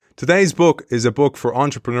Today's book is a book for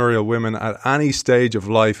entrepreneurial women at any stage of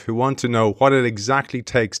life who want to know what it exactly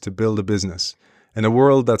takes to build a business in a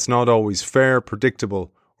world that's not always fair,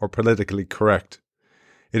 predictable, or politically correct.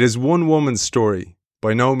 It is one woman's story,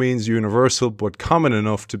 by no means universal, but common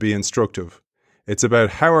enough to be instructive. It's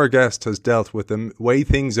about how our guest has dealt with the way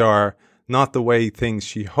things are, not the way things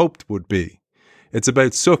she hoped would be. It's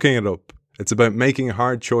about sucking it up. It's about making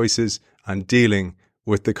hard choices and dealing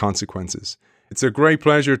with the consequences. It's a great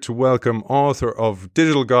pleasure to welcome author of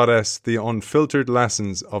Digital Goddess, The Unfiltered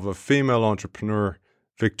Lessons of a Female Entrepreneur,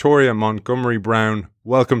 Victoria Montgomery Brown.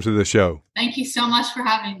 Welcome to the show. Thank you so much for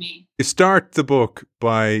having me. You start the book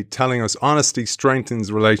by telling us honesty strengthens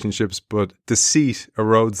relationships, but deceit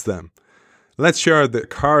erodes them. Let's share the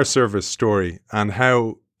car service story and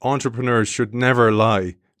how entrepreneurs should never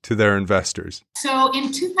lie to their investors. So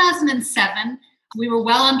in 2007, we were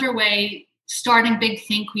well underway starting Big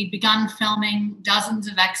Think. We'd begun filming dozens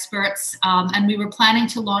of experts, and we were planning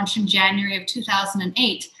to launch in January of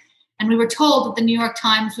 2008. And we were told that the New York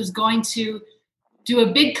Times was going to do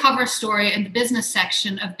a big cover story in the business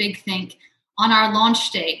section of Big Think on our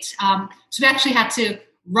launch date. So we actually had to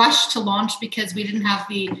rush to launch because we didn't have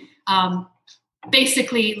the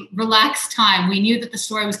basically relaxed time. We knew that the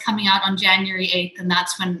story was coming out on January 8th, and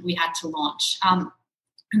that's when we had to launch.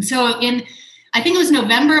 And so I think it was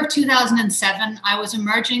November of 2007, I was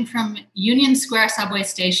emerging from Union Square subway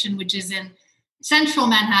station, which is in central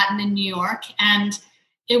Manhattan in New York. And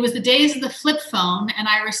it was the days of the flip phone, and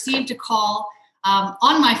I received a call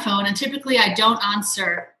on my phone. And typically I don't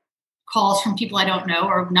answer calls from people I don't know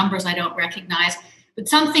or numbers I don't recognize. But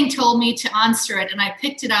something told me to answer it, and I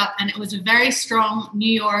picked it up, and it was a very strong New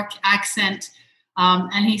York accent.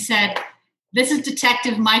 And he said, "This is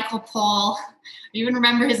Detective Michael Paul." I even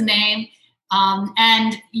remember his name.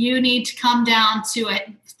 And you need to come down to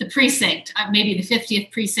the precinct, maybe the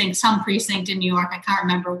 50th precinct, some precinct in New York. I can't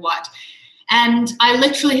remember what. And I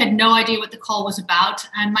literally had no idea what the call was about.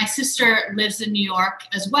 And my sister lives in New York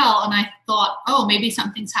as well. And I thought, oh, maybe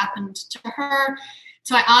something's happened to her.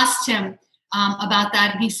 So I asked him about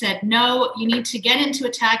that. And he said, no, you need to get into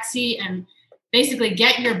a taxi and basically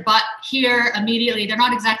get your butt here immediately. They're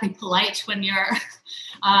not exactly polite when you're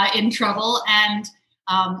in trouble. And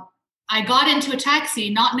I got into a taxi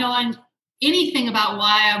not knowing anything about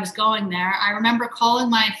why I was going there. I remember calling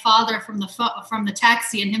my father from the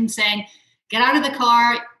taxi and him saying, "Get out of the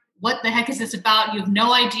car. What the heck is this about? You have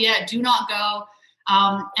no idea. Do not go."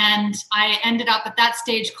 And I ended up at that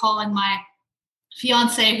stage calling my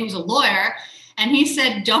fiance, who's a lawyer, and he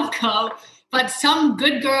said, "Don't go." But some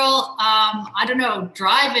good girl,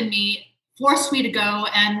 driving me, forced me to go.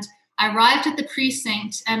 And I arrived at the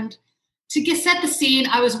precinct, and to set the scene,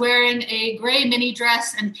 I was wearing a gray mini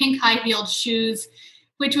dress and pink high-heeled shoes,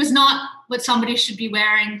 which was not what somebody should be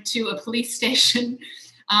wearing to a police station.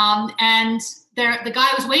 And the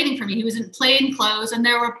guy was waiting for me. He was in plain clothes, and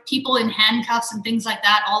there were people in handcuffs and things like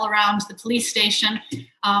that all around the police station.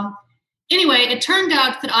 Anyway, it turned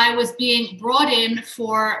out that I was being brought in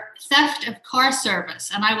for theft of car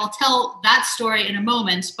service, and I will tell that story in a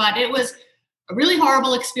moment, but it was a really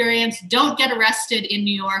horrible experience. Don't get arrested in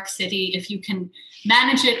New York City if you can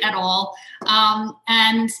manage it at all.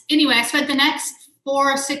 And anyway, I spent the next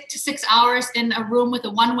 4 to 6 hours in a room with a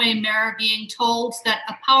one-way mirror being told that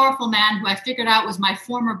a powerful man who I figured out was my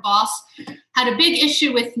former boss had a big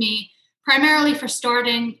issue with me, primarily for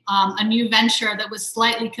starting a new venture that was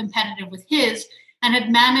slightly competitive with his, and had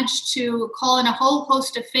managed to call in a whole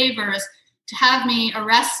host of favors to have me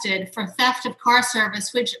arrested for theft of car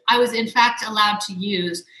service, which I was in fact allowed to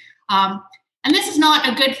use. And this is not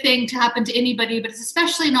a good thing to happen to anybody, but it's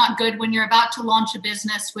especially not good when you're about to launch a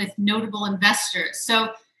business with notable investors.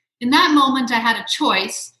 So in that moment, I had a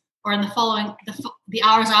choice, or in the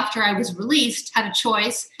hours after I was released, had a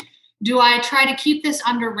choice. Do I try to keep this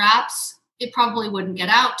under wraps? It probably wouldn't get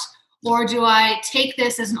out. Or do I take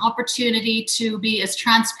this as an opportunity to be as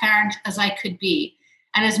transparent as I could be?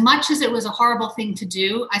 And as much as it was a horrible thing to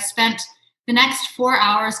do, I spent the next 4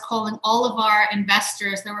 hours calling all of our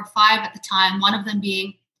investors. There were 5 at the time, one of them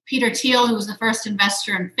being Peter Thiel, who was the first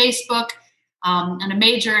investor in Facebook and a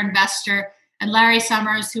major investor, and Larry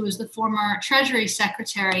Summers, who was the former Treasury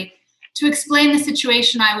Secretary, to explain the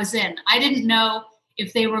situation I was in. I didn't know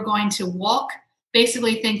if they were going to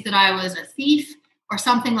basically think that I was a thief or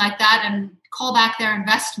something like that and call back their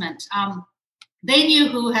investment. They knew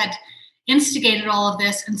who had instigated all of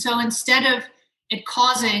this. And so instead of it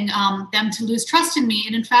causing them to lose trust in me,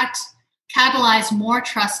 it in fact catalyzed more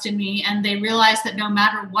trust in me. And they realized that no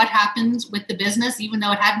matter what happens with the business, even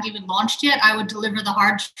though it hadn't even launched yet, I would deliver the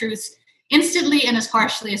hard truths instantly and as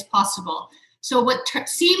harshly as possible. So what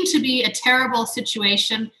seemed to be a terrible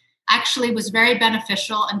situation actually was very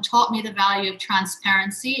beneficial and taught me the value of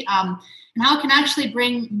transparency, and how it can actually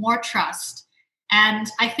bring more trust. And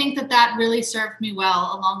I think that that really served me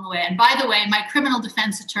well along the way. And by the way, my criminal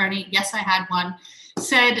defense attorney, yes, I had one,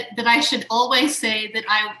 said that I should always say that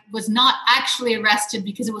I was not actually arrested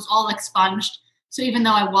because it was all expunged. So even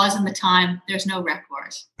though I was in the time, there's no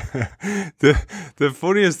record. The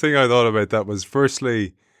funniest thing I thought about that was,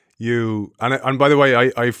 firstly, you, and by the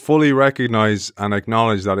way, I fully recognize and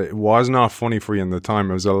acknowledge that it was not funny for you in the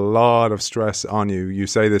time. It was a lot of stress on you. You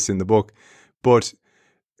say this in the book, but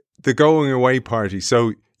the going away party.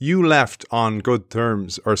 So you left on good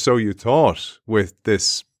terms, or so you thought, with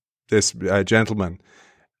this gentleman,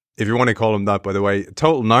 if you want to call him that, by the way,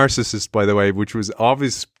 total narcissist, by the way, which was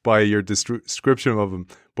obvious by your description of him.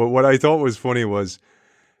 But what I thought was funny was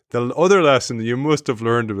the other lesson that you must have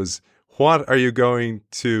learned was, what are you going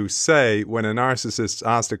to say when a narcissist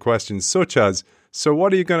asks a question such as, so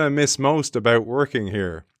what are you going to miss most about working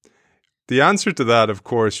here? The answer to that, of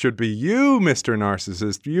course, should be, you, Mr.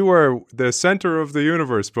 Narcissist, you are the center of the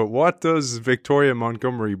universe. But what does Victoria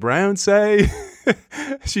Montgomery Brown say?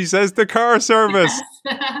 She says the car service.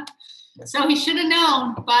 Yes. So he should have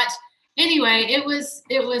known. But anyway, it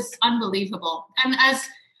was unbelievable. And as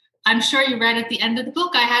I'm sure you read at the end of the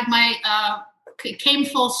book, I had it came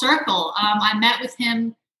full circle. I met with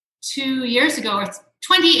him 2 years ago, or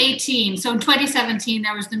 2018. So in 2017,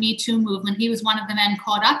 there was the Me Too movement. He was one of the men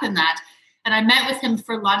caught up in that. And I met with him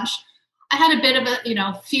for lunch. I had a bit of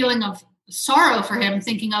a, feeling of sorrow for him,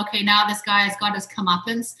 thinking, okay, now this guy has got his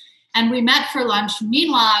comeuppance. And we met for lunch.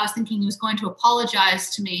 Meanwhile, I was thinking he was going to apologize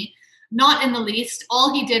to me. Not in the least.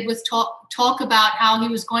 All he did was talk about how he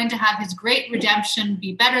was going to have his great redemption,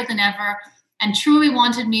 be better than ever, and truly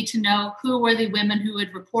wanted me to know who were the women who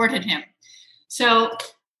had reported him. So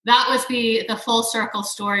that was the full circle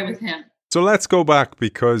story with him. So let's go back,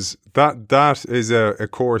 because that is a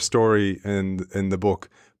core story in the book,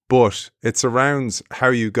 but it surrounds how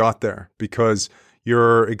you got there, because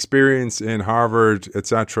your experience in Harvard,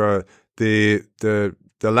 etc., the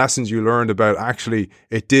lessons you learned about, actually,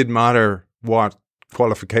 it did matter what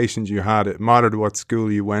qualifications you had. It mattered what school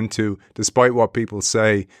you went to. Despite what people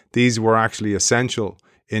say, these were actually essential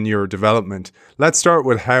in your development. Let's start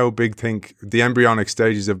with how Big Think, the embryonic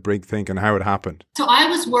stages of Big Think, and how it happened. So I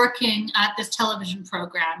was working at this television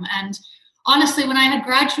program, and honestly, when I had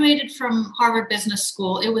graduated from Harvard Business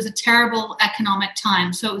School, it was a terrible economic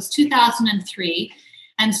time. So it was 2003.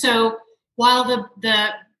 And so while the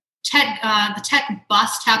tech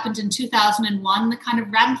bust happened in 2001, the kind of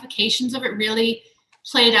ramifications of it really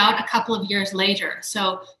played out a couple of years later.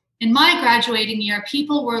 So in my graduating year,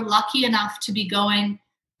 people were lucky enough to be going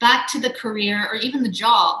back to the career or even the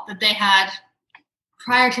job that they had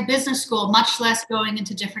prior to business school, much less going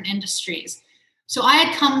into different industries. So I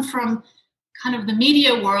had come from kind of the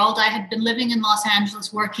media world. I had been living in Los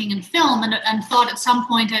Angeles working in film, and thought at some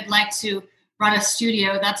point I'd like to run a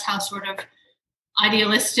studio. That's how sort of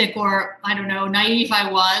idealistic, or I don't know, naive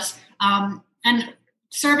I was. And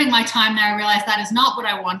serving my time there, I realized that is not what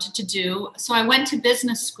I wanted to do. So I went to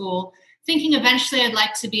business school thinking eventually I'd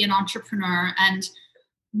like to be an entrepreneur and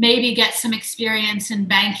maybe get some experience in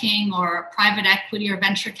banking or private equity or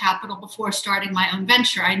venture capital before starting my own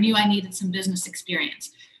venture. I knew I needed some business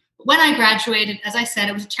experience. But when I graduated, as I said,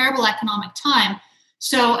 it was a terrible economic time.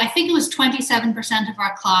 So I think it was 27% of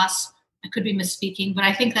our class, I could be misspeaking, but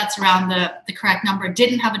I think that's around the correct number,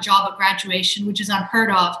 didn't have a job at graduation, which is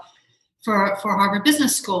unheard of for Harvard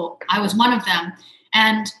Business School. I was one of them.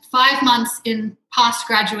 And 5 months in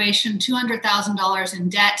post-graduation, $200,000 in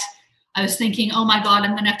debt. I was thinking, oh my God,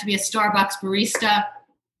 I'm going to have to be a Starbucks barista.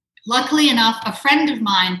 Luckily enough, a friend of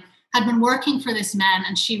mine had been working for this man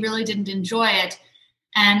and she really didn't enjoy it.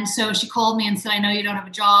 And so she called me and said, I know you don't have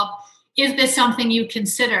a job. Is this something you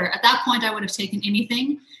consider? At that point, I would have taken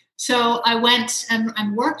anything. So I went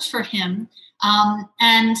and worked for him.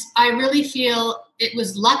 And I really feel it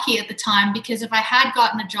was lucky at the time, because if I had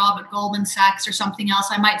gotten a job at Goldman Sachs or something else,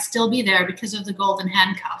 I might still be there because of the golden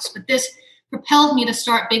handcuffs. But this propelled me to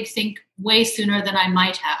start Big Think way sooner than I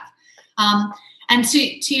might have. And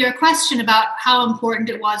to your question about how important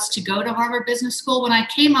it was to go to Harvard Business School, when I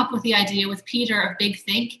came up with the idea with Peter of Big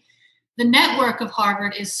Think, the network of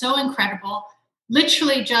Harvard is so incredible.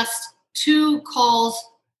 Literally just 2 calls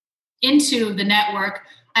into the network,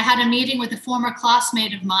 I had a meeting with a former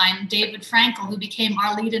classmate of mine, David Frankel, who became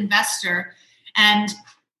our lead investor. And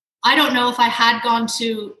I don't know if I hadn't gone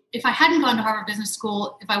to Harvard Business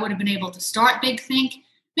School, if I would have been able to start Big Think.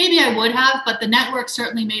 Maybe I would have, but the network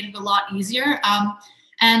certainly made it a lot easier.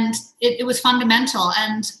 And it was fundamental.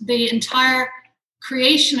 And the entire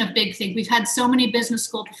creation of Big Think, we've had so many business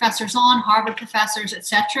school professors on, Harvard professors, et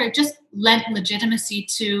cetera. It just lent legitimacy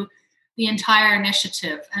to the entire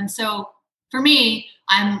initiative. And so for me,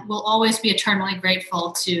 will always be eternally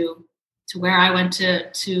grateful to where I went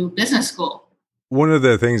to business school. One of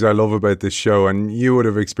the things I love about this show, and you would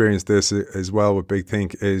have experienced this as well with Big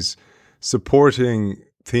Think, is supporting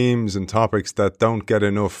themes and topics that don't get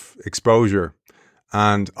enough exposure.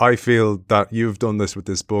 And I feel that you've done this with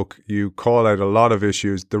this book. You call out a lot of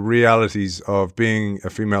issues, the realities of being a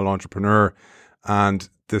female entrepreneur and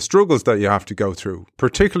the struggles that you have to go through,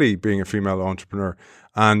 particularly being a female entrepreneur.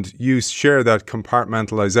 And you share that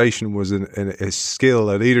compartmentalization was a skill,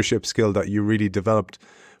 a leadership skill that you really developed.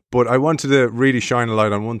 But I wanted to really shine a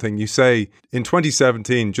light on one thing. You say in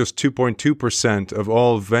 2017, just 2.2% of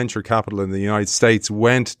all venture capital in the United States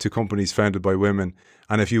went to companies founded by women.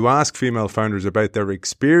 And if you ask female founders about their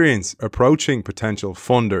experience approaching potential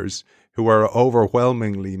funders who are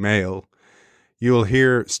overwhelmingly male, you'll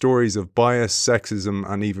hear stories of bias, sexism,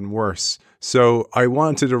 and even worse. So I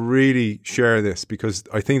wanted to really share this because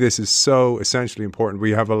I think this is so essentially important.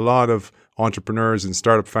 We have a lot of entrepreneurs and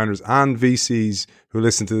startup founders and VCs who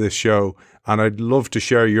listen to this show. And I'd love to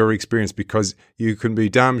share your experience because you can be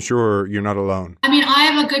damn sure you're not alone. I mean, I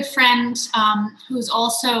have a good friend who's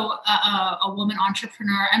also a woman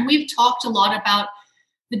entrepreneur. And we've talked a lot about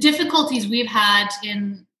the difficulties we've had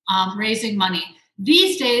in raising money.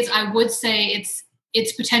 These days, I would say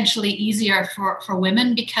it's potentially easier for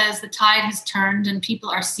women because the tide has turned and people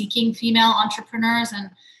are seeking female entrepreneurs and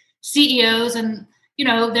CEOs. And,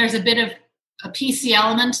 there's a bit of a PC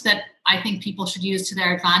element that I think people should use to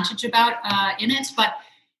their advantage about in it. But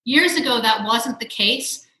years ago, that wasn't the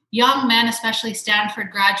case. Young men, especially Stanford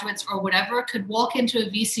graduates or whatever, could walk into a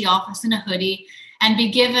VC office in a hoodie and be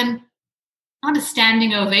given not a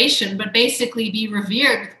standing ovation, but basically be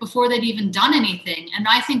revered before they'd even done anything. And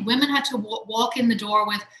I think women had to walk in the door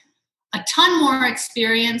with a ton more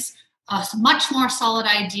experience, a much more solid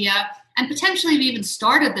idea, and potentially have even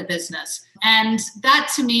started the business. And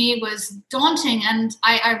that to me was daunting. And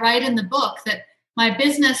I write in the book that my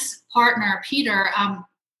business partner, Peter,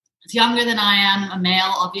 is younger than I am, a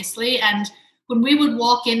male, obviously. And when we would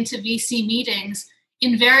walk into VC meetings,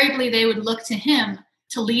 invariably they would look to him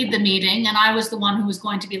to lead the meeting. And I was the one who was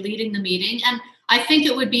going to be leading the meeting. And I think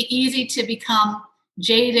it would be easy to become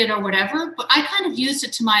jaded or whatever, but I kind of used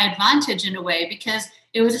it to my advantage in a way because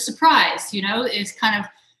it was a surprise, it's kind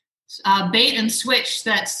of bait and switch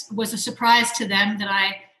that was a surprise to them that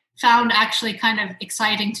I found actually kind of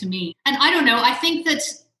exciting to me. And I don't know, I think that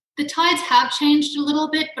the tides have changed a little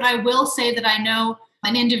bit, but I will say that I know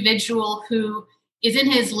an individual who is in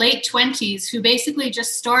his late 20s who basically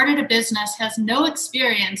just started a business, has no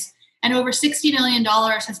experience, and over $60 million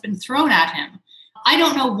has been thrown at him. I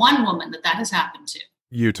don't know one woman that has happened to.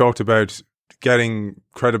 You talked about getting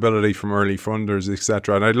credibility from early funders,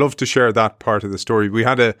 etc. And I'd love to share that part of the story. We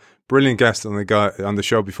had a brilliant guest on the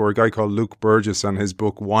show before, a guy called Luke Burgess, and his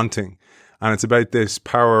book Wanting. And it's about this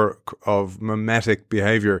power of mimetic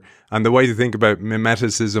behavior. And the way to think about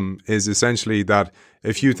mimeticism is essentially that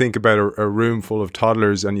if you think about a room full of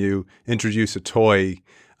toddlers and you introduce a toy,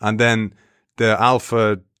 and then the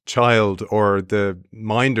alpha child or the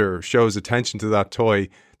minder shows attention to that toy,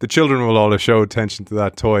 the children will all show attention to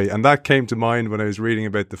that toy. And that came to mind when I was reading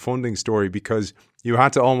about the funding story, because you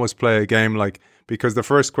had to almost play a game because the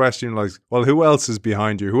first question was, well, who else is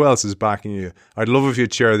behind you? Who else is backing you? I'd love if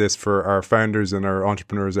you'd share this for our founders and our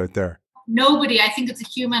entrepreneurs out there. Nobody, I think it's a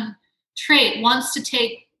human trait, wants to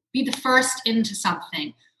be the first into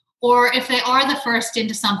something. Or if they are the first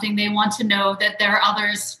into something, they want to know that there are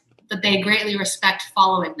others that they greatly respect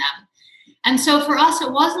following them. And so for us,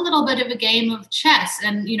 it was a little bit of a game of chess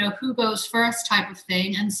and, who goes first type of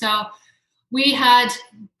thing. And so we had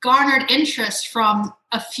garnered interest from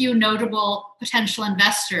a few notable potential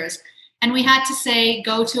investors. And we had to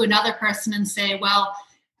go to another person and say, well,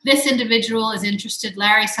 this individual is interested.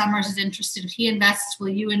 Larry Summers is interested. If he invests, will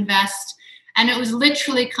you invest? And it was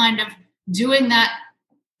literally kind of doing that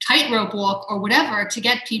tightrope walk or whatever to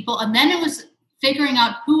get people. And then it was figuring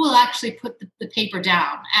out who will actually put the paper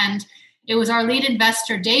down. And it was our lead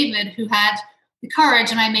investor, David, who had the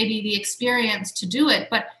courage and I maybe the experience to do it.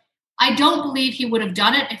 But I don't believe he would have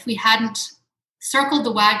done it if we hadn't circled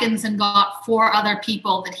the wagons and got 4 other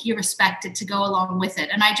people that he respected to go along with it.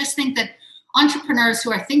 And I just think that entrepreneurs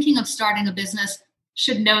who are thinking of starting a business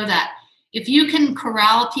should know that. If you can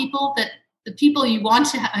corral people that the people you want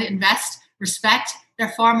to invest respect, they're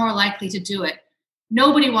far more likely to do it.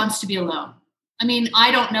 Nobody wants to be alone. I mean,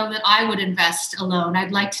 I don't know that I would invest alone.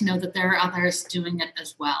 I'd like to know that there are others doing it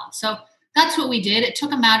as well. So that's what we did. It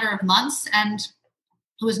took a matter of months, and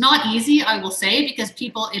it was not easy, I will say, because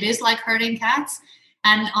it is like herding cats.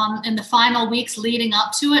 And in the final weeks leading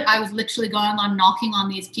up to it, I was literally going on knocking on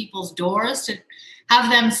these people's doors to have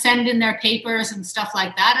them send in their papers and stuff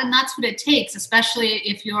like that. And that's what it takes, especially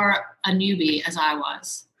if you're a newbie, as I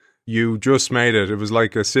was. You just made it. It was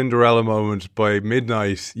like a Cinderella moment. By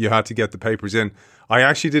midnight, you had to get the papers in. I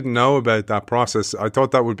actually didn't know about that process. I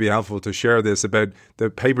thought that would be helpful to share this about the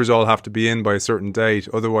papers all have to be in by a certain date.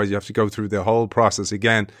 Otherwise, you have to go through the whole process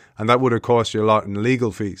again. And that would have cost you a lot in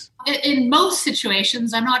legal fees. In most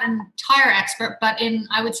situations, I'm not an entire expert, but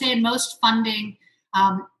I would say in most funding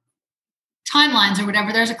timelines or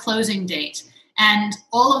whatever, there's a closing date. And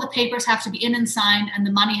all of the papers have to be in and signed, and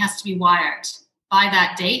the money has to be wired by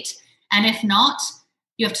that date. And if not,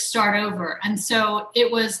 you have to start over. And so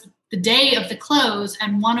it was the day of the close,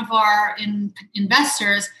 and one of our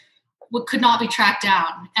investors could not be tracked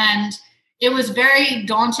down. And it was very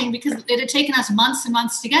daunting because it had taken us months and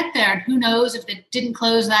months to get there. And who knows, if it didn't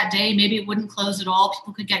close that day, maybe it wouldn't close at all.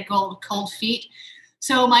 People could get cold feet.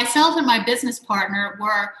 So myself and my business partner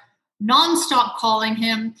were nonstop calling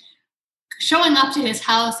him, showing up to his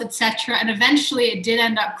house, etc. And eventually it did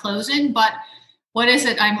end up closing. But what is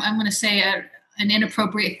it? I'm going to say an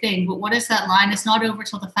inappropriate thing, but what is that line? It's not over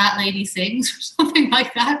till the fat lady sings, or something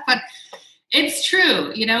like that. But it's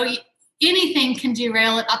true. Anything can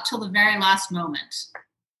derail it up till the very last moment.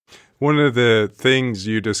 One of the things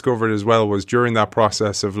you discovered as well was during that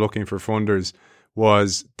process of looking for funders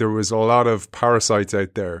was there was a lot of parasites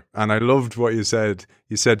out there. And I loved what you said.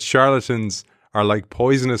 You said charlatans are like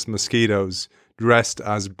poisonous mosquitoes dressed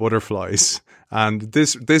as butterflies. And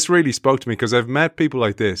this really spoke to me because I've met people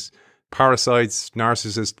like this, parasites,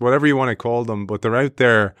 narcissists, whatever you want to call them, but they're out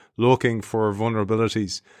there looking for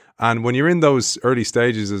vulnerabilities. And when you're in those early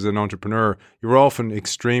stages as an entrepreneur, you're often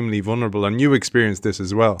extremely vulnerable, and you experienced this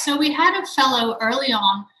as well. So we had a fellow early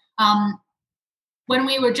on, when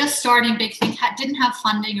we were just starting Big Think, didn't have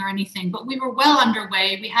funding or anything, but we were well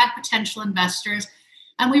underway. We had potential investors,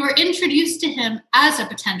 and we were introduced to him as a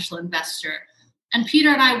potential investor. And Peter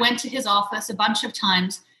and I went to his office a bunch of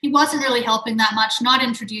times. He wasn't really helping that much, not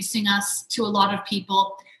introducing us to a lot of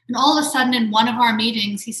people. And all of a sudden, in one of our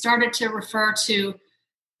meetings, he started to refer to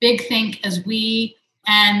Big Think as we,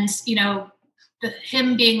 and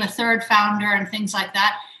him being the third founder and things like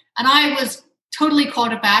that. And I was totally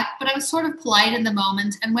caught aback, but I was sort of polite in the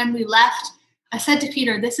moment. And when we left, I said to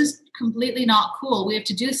Peter, "This is completely not cool. We have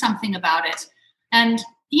to do something about it." And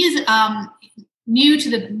he's new to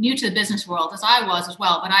the business world, as I was as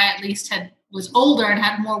well, but I at least was older and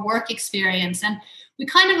had more work experience. And we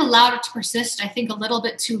kind of allowed it to persist, I think, a little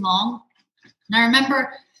bit too long. And I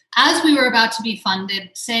remember, as we were about to be funded,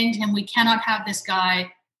 saying to him, "We cannot have this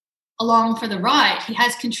guy along for the ride. He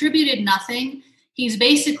has contributed nothing. He's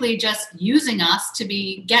basically just using us to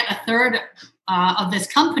get a third of this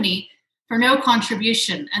company for no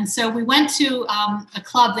contribution." And so we went to a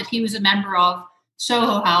club that he was a member of,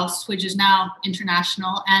 Soho House, which is now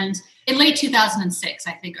international, and in late 2006,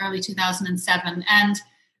 I think, early 2007. And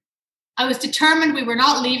I was determined we were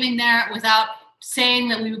not leaving there without saying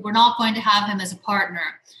that we were not going to have him as a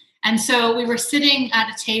partner. And so we were sitting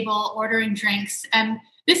at a table ordering drinks. And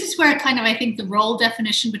this is where kind of, I think, the role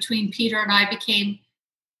definition between Peter and I became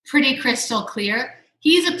pretty crystal clear.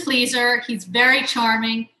 He's a pleaser. He's very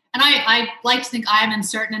charming. And I like to think I am in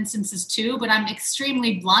certain instances too, but I'm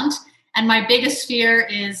extremely blunt. And my biggest fear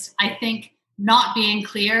is, I think, not being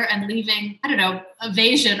clear and leaving,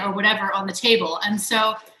 evasion or whatever on the table. And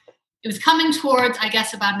so it was coming towards, I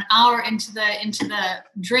guess, about an hour into the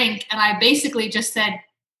drink. And I basically just said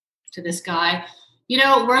to this guy,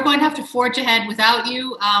 "We're going to have to forge ahead without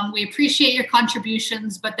you. We appreciate your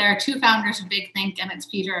contributions, but there are two founders of Big Think, and it's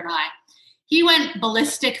Peter and I." He went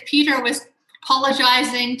ballistic. Peter was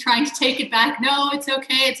apologizing, trying to take it back. "No, it's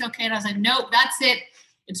okay. It's okay." And I was like, "No, that's it.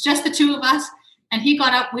 It's just the two of us." And he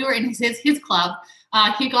got up. We were in his club.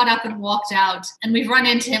 He got up and walked out. And we've run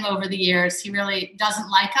into him over the years. He really doesn't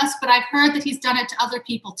like us, but I've heard that he's done it to other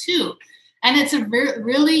people too. And it's a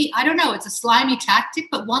really, it's a slimy tactic,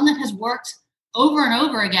 but one that has worked over and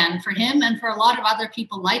over again for him and for a lot of other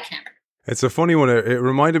people like him. It's a funny one. It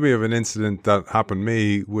reminded me of an incident that happened to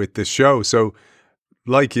me with this show. So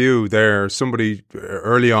like you there, somebody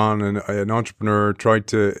early on, an entrepreneur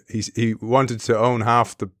he wanted to own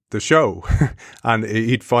half the show and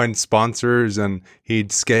he'd find sponsors and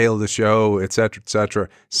he'd scale the show, etc.,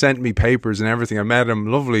 sent me papers and everything. I met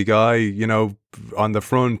him, lovely guy, on the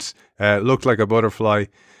front, looked like a butterfly.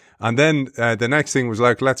 And then the next thing was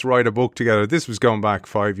like, let's write a book together. This was going back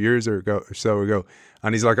 5 years or so ago.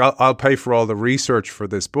 And he's like, I'll pay for all the research for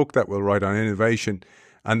this book that we'll write on innovation.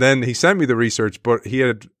 And then he sent me the research, but he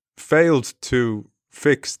had failed to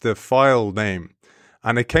fix the file name.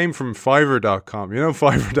 And it came from Fiverr.com. You know,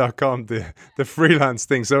 Fiverr.com, the freelance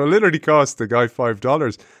thing. So it literally cost the guy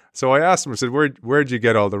 $5. So I asked him, I said, where'd you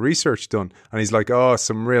get all the research done? And he's like, oh,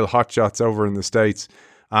 some real hotshots over in the States.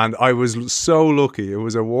 And I was so lucky. It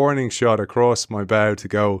was a warning shot across my bow to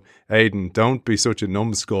go, Aidan, don't be such a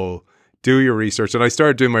numbskull. Do your research. And I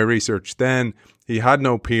started doing my research then. He had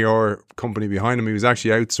no PR company behind him. He was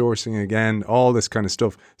actually outsourcing again, all this kind of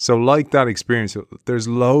stuff. So like that experience, there's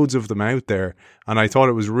loads of them out there. And I thought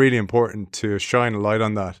it was really important to shine a light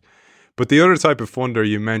on that. But the other type of funder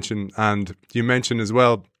you mentioned, and you mentioned as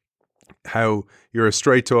well how you're a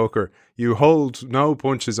straight talker, you hold no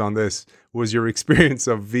punches on this, was your experience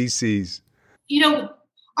of VCs. You know,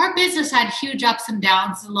 our business had huge ups and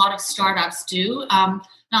downs, as a lot of startups do.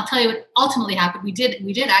 And I'll tell you what ultimately happened. We did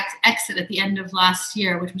exit at the end of last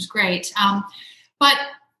year, which was great. But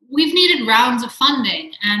we've needed rounds of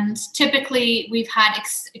funding, and typically we've had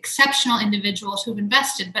exceptional individuals who've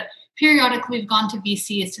invested, but periodically we've gone to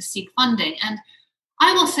VCs to seek funding. And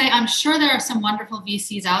I will say, I'm sure there are some wonderful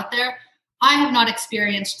VCs out there. I have not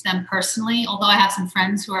experienced them personally, although I have some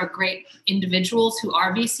friends who are great individuals who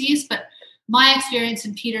are VCs. But my experience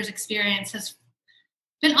and Peter's experience has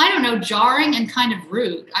been, I don't know, jarring and kind of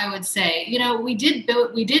rude, I would say. You know, we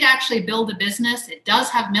did actually build a business. It does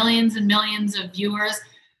have millions and millions of viewers.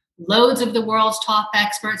 Loads of the world's top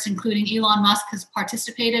experts, including Elon Musk, has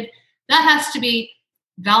participated. That has to be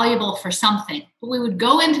valuable for something. But we would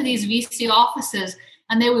go into these VC offices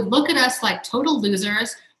and they would look at us like total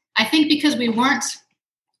losers. I think because we weren't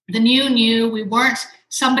the new, we weren't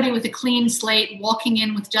somebody with a clean slate walking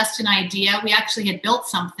in with just an idea. We actually had built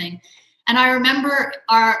something. And I remember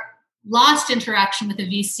our last interaction with a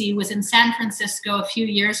VC was in San Francisco a few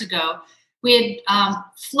years ago. We had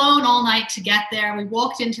flown all night to get there. We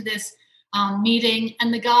walked into this meeting,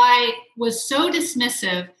 and the guy was so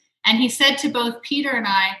dismissive. And he said to both Peter and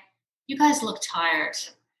I, "You guys look tired."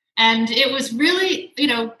 And it was really,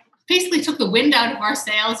 basically took the wind out of our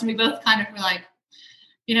sails. And we both kind of were like,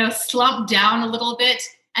 slumped down a little bit.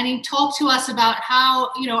 And he talked to us about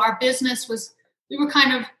how, our business was, we were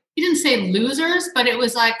kind of, he didn't say losers, but it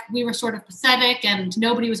was like we were sort of pathetic and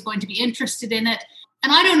nobody was going to be interested in it.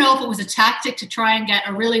 And I don't know if it was a tactic to try and get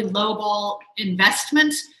a really lowball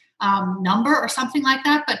investment number or something like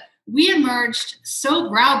that, but we emerged so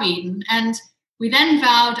browbeaten. And we then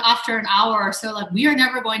vowed after an hour or so, like, we are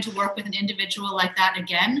never going to work with an individual like that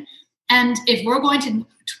again. And if we're going to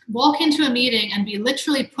walk into a meeting and be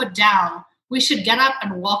literally put down, we should get up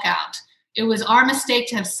and walk out. It was our mistake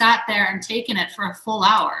to have sat there and taken it for a full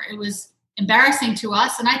hour. It was embarrassing to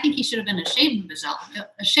us, and I think he should have been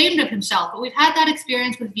ashamed of himself. But we've had that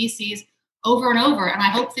experience with VCs over and over, and I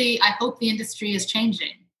hope the industry is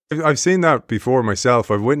changing. I've seen that before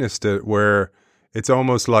myself. I've witnessed it where it's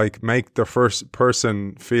almost like make the first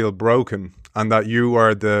person feel broken, and that you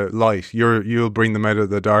are the light. You'll bring them out of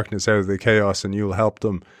the darkness, out of the chaos, and you'll help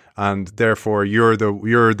them. And therefore, you're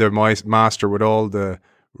the master with all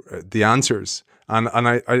the answers. And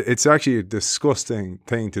I it's actually a disgusting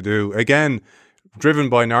thing to do. Again, driven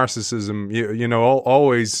by narcissism.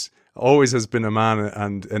 Always has been a man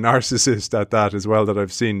and a narcissist at that as well that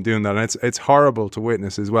I've seen doing that. And it's horrible to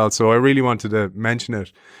witness as well. So I really wanted to mention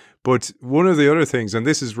it. But one of the other things, and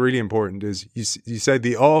this is really important, is you said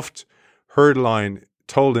the oft heard line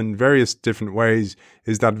told in various different ways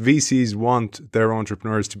is that VCs want their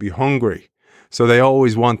entrepreneurs to be hungry. So they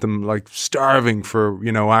always want them like starving for,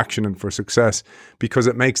 action and for success because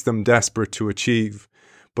it makes them desperate to achieve.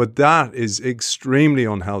 But that is extremely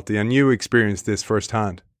unhealthy. And you experienced this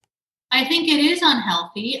firsthand. I think it is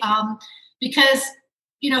unhealthy because,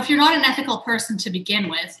 if you're not an ethical person to begin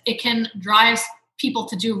with, it can drive people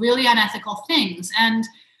to do really unethical things. And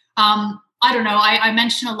I don't know, I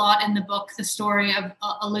mention a lot in the book the story of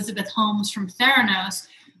Elizabeth Holmes from Theranos.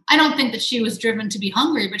 I don't think that she was driven to be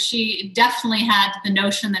hungry, but she definitely had the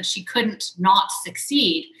notion that she couldn't not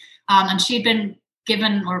succeed. And she'd been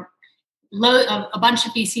given, a bunch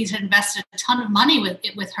of VCs had invested a ton of money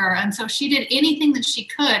with her. And so she did anything that she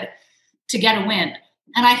could to get a win.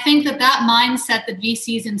 And I think that mindset that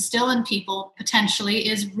VCs instill in people potentially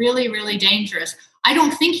is really, really dangerous. I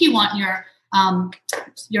don't think you want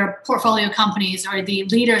your portfolio companies or the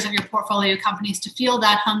leaders of your portfolio companies to feel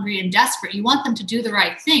that hungry and desperate. You want them to do the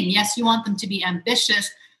right thing. Yes, you want them to be ambitious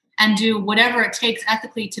and do whatever it takes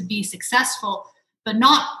ethically to be successful, but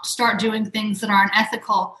not start doing things that aren't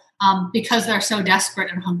ethical because they're so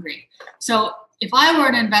desperate and hungry. So if I were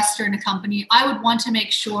an investor in a company, I would want to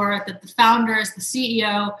make sure that the founders, the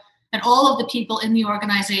CEO, and all of the people in the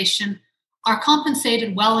organization are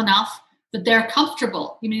compensated well enough that they're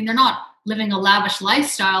comfortable. I mean, they're not living a lavish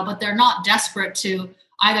lifestyle, but they're not desperate to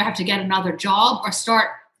either have to get another job or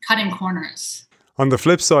start cutting corners. On the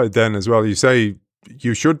flip side then as well, you say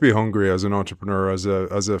you should be hungry as an entrepreneur, as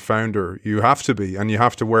a founder. You have to be, and you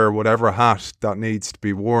have to wear whatever hat that needs to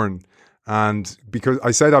be worn. And because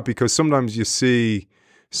I say that because sometimes you see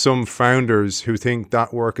some founders who think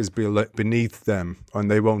that work is beneath them and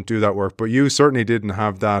they won't do that work. But you certainly didn't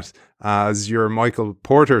have that, as your Michael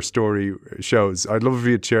Porter story shows. I'd love if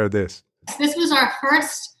you'd share this. This was our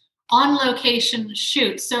first on-location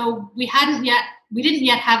shoot. So we didn't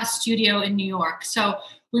yet have a studio in New York. So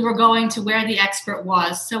we were going to where the expert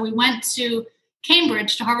was. So we went to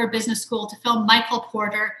Cambridge, to Harvard Business School, to film Michael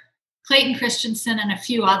Porter, Clayton Christensen, and a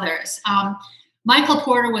few others. Michael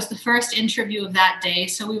Porter was the first interview of that day.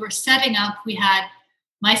 So we were setting up. We had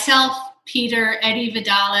myself, Peter, Eddie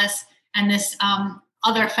Vidalis, and this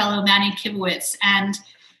other fellow, Manny Kibowitz. And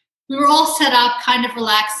we were all set up, kind of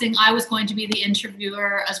relaxing. I was going to be the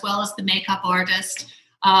interviewer as well as the makeup artist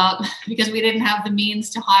because we didn't have the means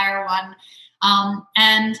to hire one.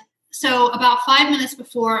 And so about 5 minutes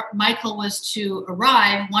before Michael was to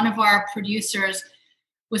arrive, one of our producers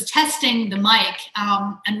was testing the mic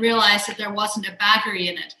and realized that there wasn't a battery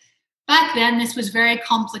in it. Back then, this was very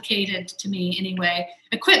complicated to me anyway.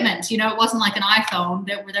 Equipment, it wasn't like an iPhone.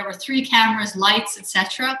 There were 3 cameras, lights,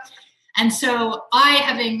 etc. And so I,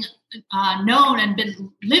 having known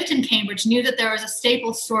and lived in Cambridge, knew that there was a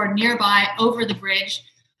Staples store nearby over the bridge.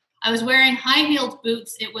 I was wearing high-heeled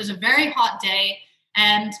boots. It was a very hot day,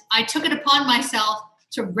 and I took it upon myself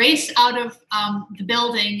to race out of the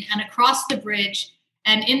building and across the bridge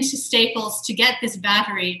and into Staples to get this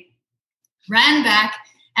battery, ran back,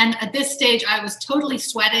 and at this stage, I was totally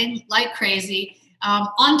sweating like crazy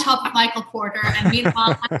on top of Michael Porter, and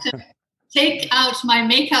meanwhile, I had to take out my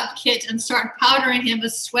makeup kit and start powdering him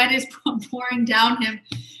as sweat is pouring down him.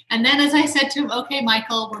 And then as I said to him, okay,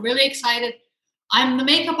 Michael, we're really excited. I'm the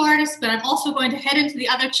makeup artist, but I'm also going to head into the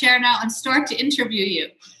other chair now and start to interview you.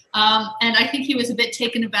 And I think he was a bit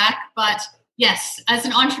taken aback. But yes, as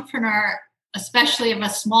an entrepreneur, especially of a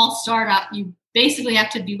small startup, you basically have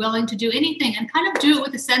to be willing to do anything and kind of do it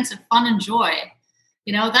with a sense of fun and joy.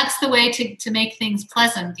 That's the way to make things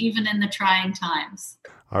pleasant, even in the trying times.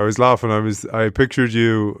 I was laughing. I pictured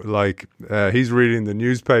you like he's reading the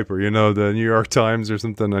newspaper, the New York Times or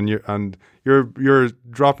something, and you're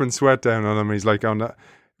dropping sweat down on him. He's like, "Oh, no,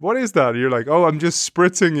 what is that?" You're like, "Oh, I'm just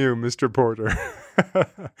spritzing you, Mr. Porter."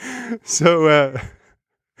 So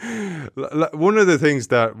one of the things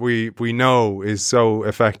that we know is so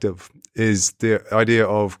effective is the idea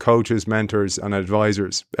of coaches, mentors, and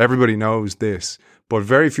advisors. Everybody knows this, but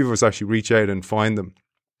very few of us actually reach out and find them.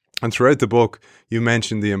 And throughout the book, you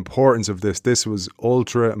mentioned the importance of this. This was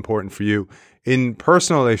ultra important for you. In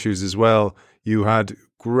personal issues as well, you had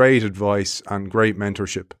great advice and great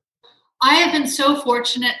mentorship. I have been so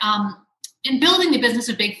fortunate in building the business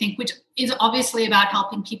of Big Think, which is obviously about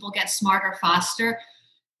helping people get smarter faster.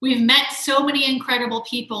 We've met so many incredible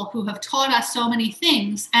people who have taught us so many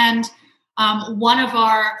things. And one of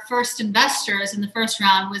our first investors in the first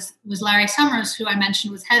round was Larry Summers, who I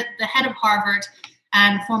mentioned was the head of Harvard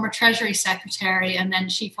and former Treasury Secretary and then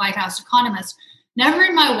chief White House economist. Never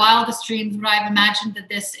in my wildest dreams would I have imagined that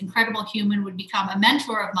this incredible human would become a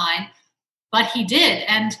mentor of mine, but he did.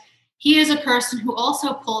 And he is a person who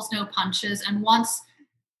also pulls no punches and wants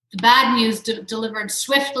the bad news delivered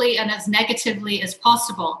swiftly and as negatively as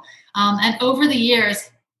possible. And over the years,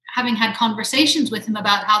 having had conversations with him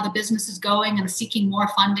about how the business is going and seeking more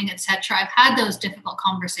funding, etc., I've had those difficult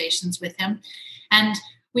conversations with him. And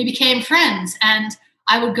we became friends, and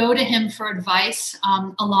I would go to him for advice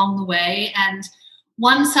along the way. And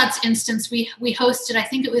one such instance, we hosted, I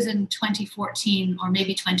think it was in 2014 or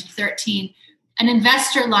maybe 2013, an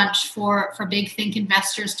investor lunch for Big Think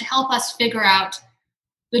investors to help us figure out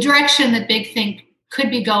the direction that Big Think could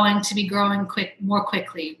be going to be growing more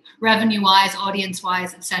quickly, revenue-wise,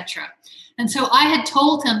 audience-wise, etc. And so I had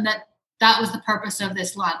told him that was the purpose of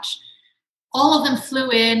this lunch. All of them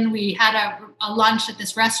flew in. We had a lunch at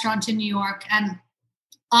this restaurant in New York, and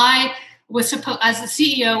I was supposed, as the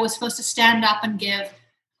CEO, was supposed to stand up and give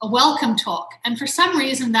a welcome talk. And for some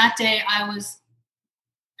reason that day, I was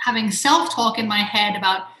having self-talk in my head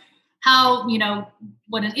about how,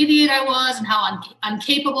 what an idiot I was and how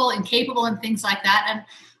incapable, and things like that. And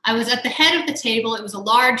I was at the head of the table. It was a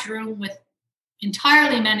large room with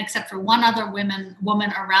entirely men except for one other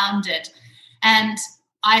woman around it. And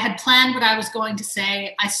I had planned what I was going to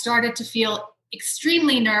say. I started to feel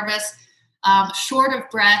extremely nervous, short of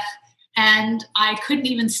breath, and I couldn't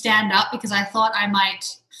even stand up because I thought I might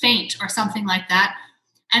faint or something like that.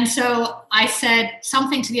 And so I said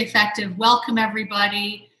something to the effect of, welcome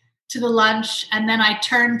everybody to the lunch. And then I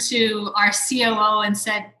turned to our COO and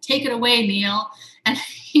said, take it away, Neil. And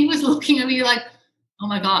he was looking at me like, oh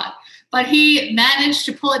my God. But he managed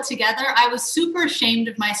to pull it together. I was super ashamed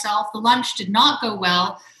of myself. The lunch did not go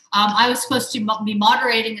well. I was supposed to be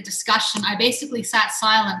moderating a discussion. I basically sat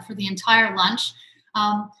silent for the entire lunch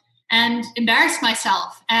and embarrassed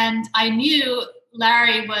myself. And I knew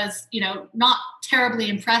Larry was, not terribly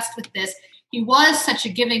impressed with this. He was such a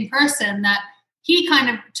giving person that he kind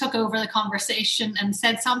of took over the conversation and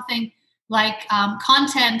said something like,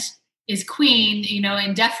 content is queen,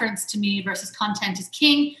 in deference to me, versus content is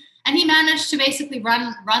king. And he managed to basically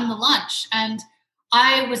run the lunch. And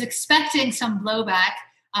I was expecting some blowback.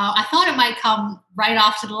 I thought it might come right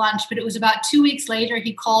after the lunch, but it was about 2 weeks later,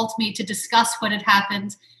 he called me to discuss what had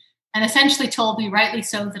happened and essentially told me, rightly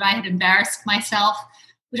so, that I had embarrassed myself,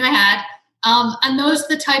 which I had. And those are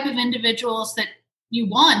the type of individuals that you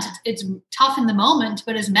want. It's tough in the moment,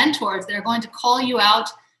 but as mentors, they're going to call you out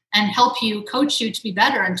and help you, coach you to be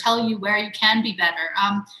better and tell you where you can be better.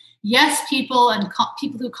 Yes, people and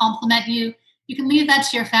people who compliment you, you can leave that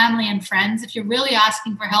to your family and friends. If you're really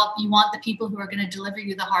asking for help, you want the people who are going to deliver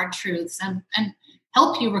you the hard truths and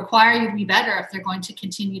help you, require you to be better if they're going to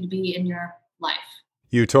continue to be in your life.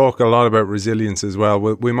 You talk a lot about resilience as well.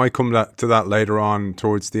 We might come to that later on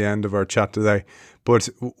towards the end of our chat today. But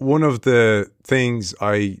one of the things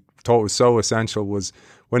I thought was so essential was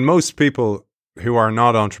when most people who are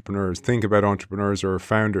not entrepreneurs think about entrepreneurs or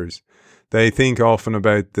founders, they think often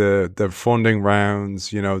about the funding rounds,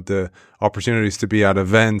 the opportunities to be at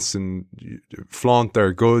events and flaunt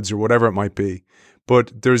their goods or whatever it might be.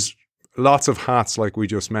 But there's lots of hats like we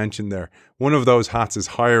just mentioned there. One of those hats is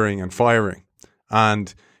hiring and firing.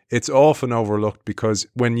 And it's often overlooked because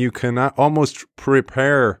when you can almost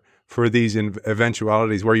prepare for these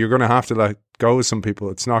eventualities where you're going to have to let go of some people,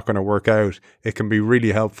 it's not going to work out. It can be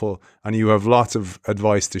really helpful. And you have lots of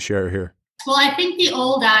advice to share here. Well, I think the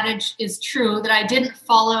old adage is true that I didn't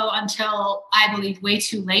follow until, I believe, way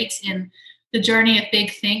too late in the journey of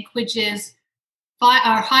Big Think, which is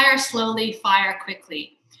hire slowly, fire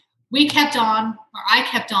quickly. I kept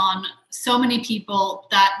on, so many people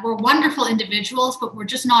that were wonderful individuals, but were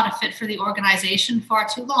just not a fit for the organization far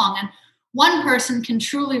too long. And one person can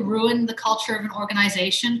truly ruin the culture of an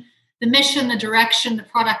organization, the mission, the direction, the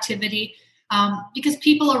productivity, because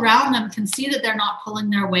people around them can see that they're not pulling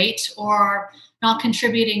their weight or not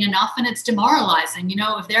contributing enough, and it's demoralizing.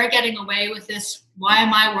 If they're getting away with this, why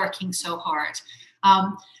am I working so hard?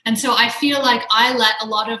 And so I feel like I let a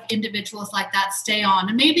lot of individuals like that stay on,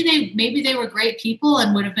 and maybe they were great people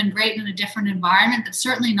and would have been great in a different environment, but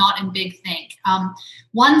certainly not in Big Think.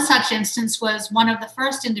 One such instance was one of the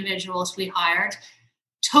first individuals we hired,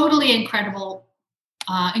 totally incredible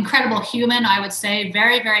human, I would say,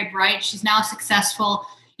 very, very bright. She's now successful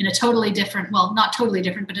in a totally different, well, not totally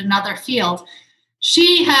different, but another field.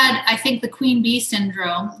 She had, I think, the Queen Bee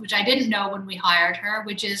syndrome, which I didn't know when we hired her,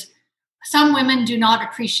 which is some women do not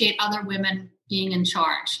appreciate other women being in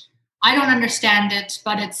charge. I don't understand it,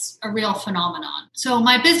 but it's a real phenomenon. So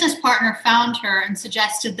my business partner found her and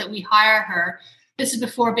suggested that we hire her. This is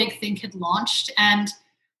before Big Think had launched, and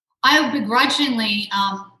I begrudgingly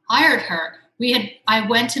hired her. I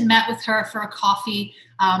went and met with her for a coffee,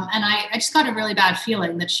 and I just got a really bad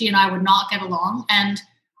feeling that she and I would not get along, and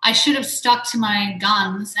I should have stuck to my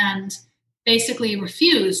guns and basically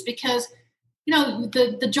refused, because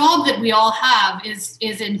the job that we all have is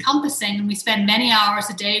encompassing, and we spend many hours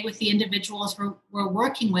a day with the individuals we're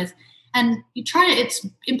working with, and it's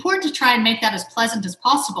important to try and make that as pleasant as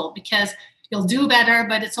possible, because you'll do better,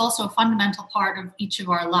 but it's also a fundamental part of each of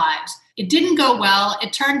our lives. It didn't go well.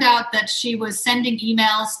 It turned out that she was sending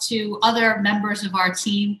emails to other members of our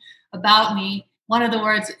team about me. One of the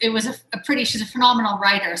words, it was she's a phenomenal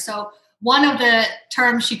writer. So one of the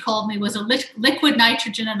terms she called me was a liquid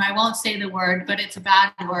nitrogen, and I won't say the word, but it's a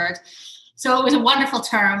bad word. So it was a wonderful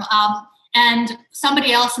term. And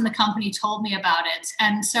somebody else in the company told me about it.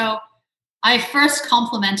 And so I first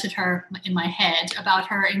complimented her in my head about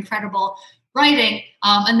her incredible writing.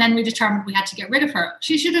 And then we determined we had to get rid of her.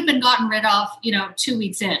 She should have been gotten rid of, 2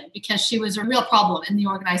 weeks in, because she was a real problem in the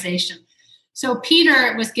organization. So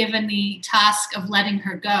Peter was given the task of letting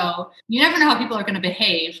her go. You never know how people are going to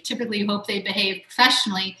behave. Typically, you hope they behave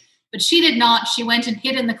professionally, but she did not. She went and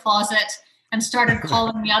hid in the closet and started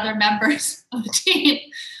calling the other members of the team.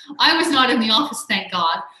 I was not in the office, thank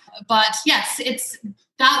God. But yes,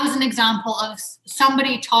 that was an example of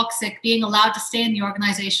somebody toxic being allowed to stay in the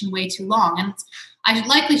organization way too long. And I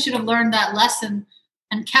likely should have learned that lesson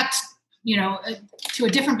and kept, to a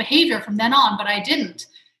different behavior from then on, but I didn't.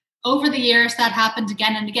 Over the years, that happened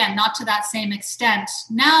again and again, not to that same extent.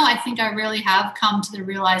 Now, I think I really have come to the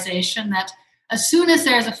realization that as soon as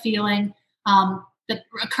there's a feeling that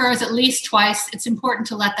occurs at least twice, it's important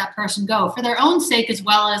to let that person go for their own sake as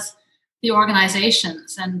well as the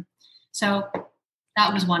organization's. And so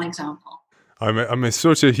that was one example. I'm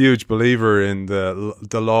such a huge believer in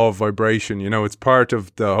the law of vibration. It's part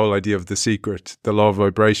of the whole idea of The Secret, the law of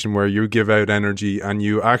vibration, where you give out energy and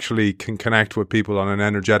you actually can connect with people on an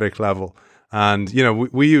energetic level. And,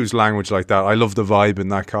 we use language like that. I love the vibe in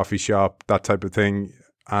that coffee shop, that type of thing.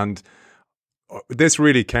 And this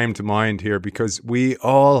really came to mind here because we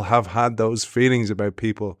all have had those feelings about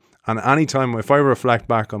people. And anytime, if I reflect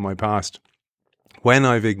back on my past, when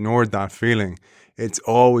I've ignored that feeling, it's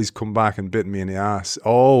always come back and bitten me in the ass.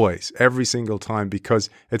 Always, every single time, because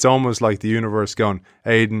it's almost like the universe going,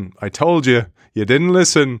 Aidan, I told you, you didn't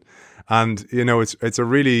listen. And, it's a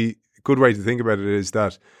really good way to think about it is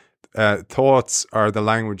that thoughts are the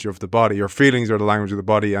language of the body, or feelings are the language of the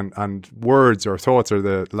body, and words or thoughts are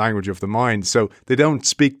the language of the mind. So they don't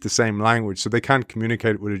speak the same language, so they can't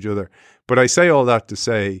communicate with each other. But I say all that to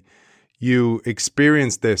say, you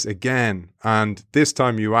experienced this again, and this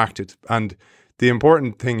time you acted. And the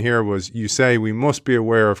important thing here was you say we must be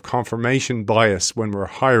aware of confirmation bias when we're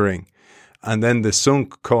hiring, and then the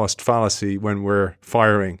sunk cost fallacy when we're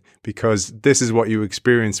firing, because this is what you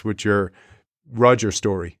experienced with your Roger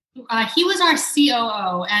story. He was our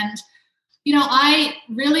COO, and I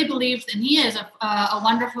really believed, and he is a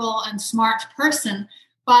wonderful and smart person,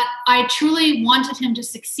 but I truly wanted him to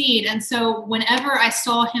succeed. And so whenever I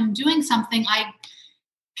saw him doing something, I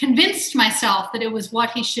convinced myself that it was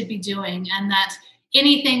what he should be doing, and that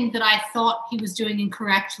anything that I thought he was doing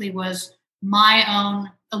incorrectly was my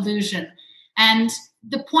own illusion. And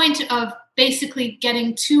the point of basically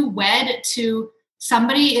getting too wed to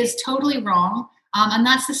somebody is totally wrong. And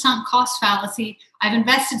that's the sunk cost fallacy. I've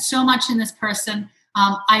invested so much in this person.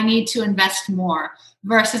 I need to invest more.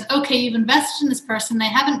 Versus, okay, you've invested in this person. They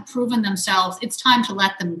haven't proven themselves. It's time to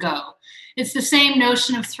let them go. It's the same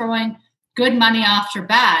notion of throwing good money after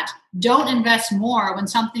bad. Don't invest more when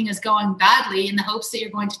something is going badly in the hopes that you're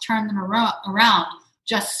going to turn them around.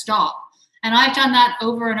 Just stop. And I've done that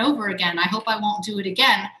over and over again. I hope I won't do it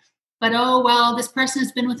again. But, this person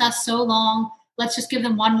has been with us so long. Let's just give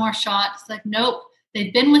them one more shot. It's like, nope,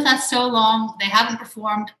 they've been with us so long. They haven't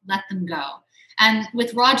performed. Let them go. And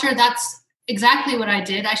with Roger, that's exactly what I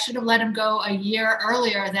did. I should have let him go a year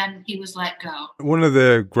earlier than he was let go. One of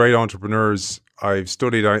the great entrepreneurs I've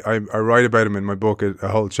studied, I write about him in my book, a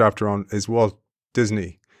whole chapter on, is Walt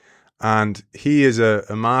Disney. And he is a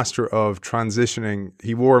master of transitioning.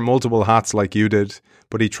 He wore multiple hats like you did,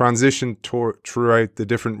 but he transitioned throughout the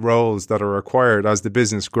different roles that are required as the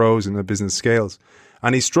business grows and the business scales.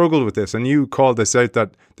 And he struggled with this. And you called this out,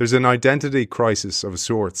 that there's an identity crisis of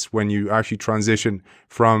sorts when you actually transition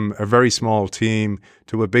from a very small team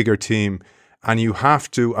to a bigger team. And you have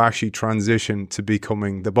to actually transition to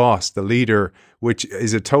becoming the boss, the leader, which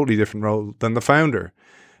is a totally different role than the founder.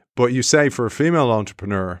 But you say for a female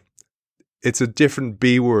entrepreneur, it's a different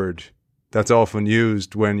B word that's often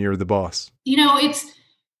used when you're the boss.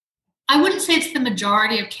 I wouldn't say it's the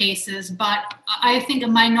majority of cases, but I think a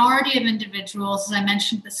minority of individuals, as I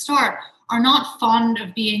mentioned at the start, are not fond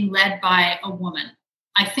of being led by a woman.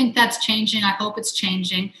 I think that's changing. I hope it's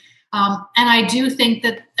changing. And I do think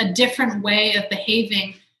that a different way of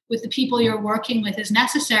behaving with the people you're working with is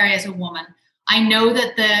necessary as a woman. I know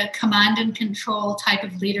that the command and control type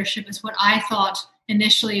of leadership is what I thought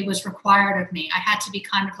initially was required of me. I had to be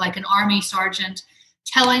kind of like an army sergeant,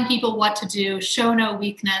 telling people what to do, show no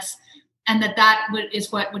weakness, and that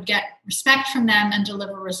is what would get respect from them and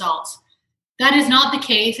deliver results. That is not the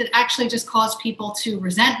case. It actually just caused people to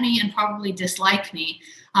resent me and probably dislike me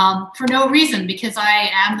for no reason, because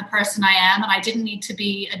I am the person I am, and I didn't need to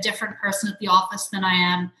be a different person at the office than I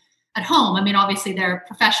am at home. I mean, obviously there are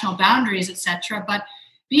professional boundaries, etc., but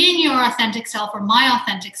being your authentic self, or my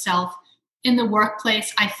authentic self, in the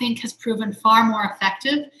workplace, I think has proven far more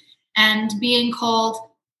effective. And being called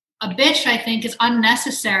a bitch, I think, is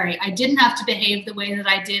unnecessary. I didn't have to behave the way that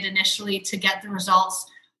I did initially to get the results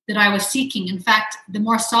that I was seeking. In fact, the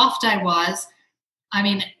more soft I was,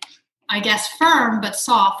 I guess firm but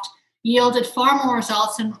soft, yielded far more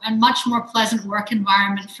results and much more pleasant work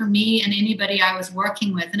environment for me and anybody I was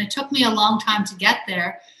working with. And it took me a long time to get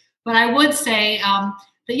there. But I would say that,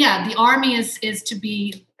 the army is to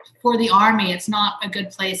be for the army. It's not a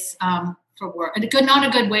good place for work, not a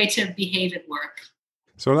good way to behave at work.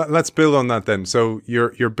 So let's build on that then. So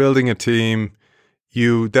you're building a team.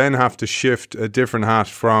 You then have to shift a different hat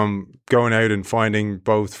from going out and finding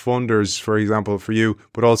both funders, for example, for you,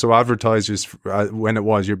 but also advertisers when it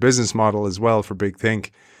was your business model as well for Big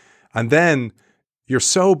Think. And then you're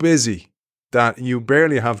so busy that you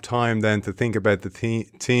barely have time then to think about the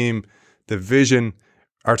team, the vision,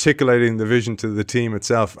 articulating the vision to the team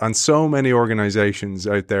itself. And so many organizations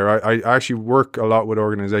out there, I actually work a lot with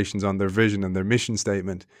organizations on their vision and their mission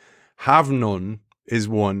statement. Have none is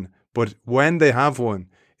one. But when they have one,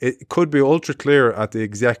 it could be ultra clear at the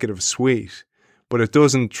executive suite, but it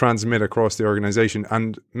doesn't transmit across the organization.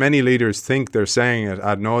 And many leaders think they're saying it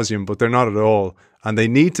ad nauseum, but they're not at all. And they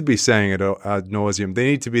need to be saying it ad nauseum.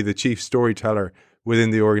 They need to be the chief storyteller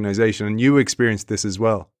within the organization. And you experienced this as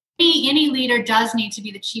well. Any leader does need to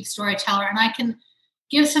be the chief storyteller. And I can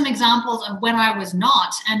give some examples of when I was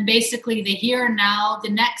not. And basically the here and now,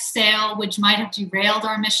 the next sale, which might have derailed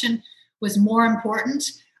our mission, was more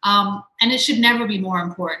important. And it should never be more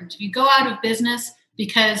important. If you go out of business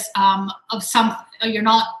because you're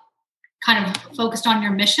not kind of focused on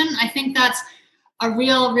your mission, I think that's a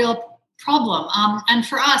real problem. And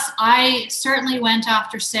for us, I certainly went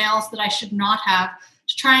after sales that I should not have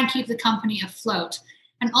to try and keep the company afloat.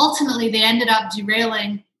 And ultimately, they ended up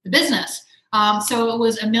derailing the business. So it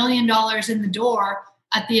was $1 million in the door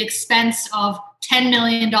at the expense of $10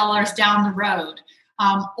 million down the road.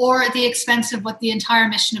 Or at the expense of what the entire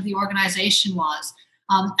mission of the organization was.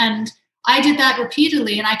 And I did that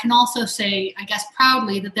repeatedly. And I can also say, I guess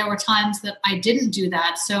proudly, that there were times that I didn't do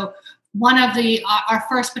that. So one of our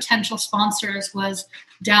first potential sponsors was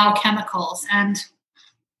Dow Chemicals. And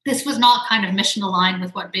this was not kind of mission aligned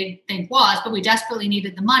with what Big Think was, but we desperately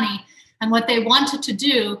needed the money. And what they wanted to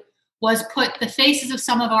do was put the faces of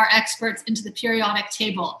some of our experts into the periodic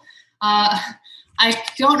table. I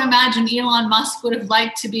don't imagine Elon Musk would have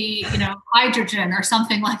liked to be, hydrogen or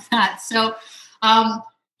something like that. So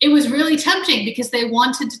it was really tempting because they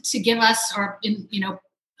wanted to give us or,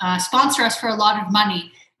 sponsor us for a lot of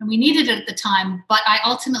money. And we needed it at the time. But I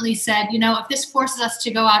ultimately said, if this forces us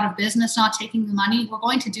to go out of business, not taking the money, we're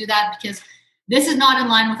going to do that because this is not in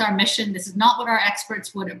line with our mission. This is not what our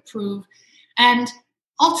experts would approve. And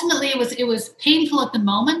ultimately, it was painful at the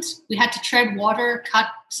moment. We had to tread water, cut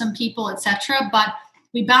some people, etc. But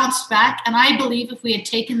we bounced back. And I believe if we had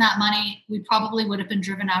taken that money, we probably would have been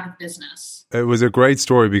driven out of business. It was a great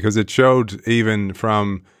story because it showed, even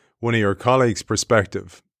from one of your colleagues'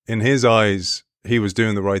 perspective, in his eyes, he was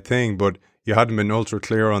doing the right thing, but you hadn't been ultra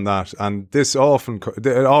clear on that. And this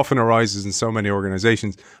often arises in so many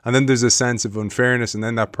organizations. And then there's a sense of unfairness, and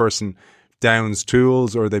then that person downs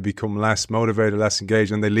tools, or they become less motivated, less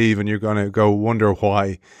engaged, and they leave, and you're going to go wonder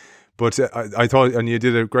why. But I thought, and you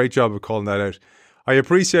did a great job of calling that out. I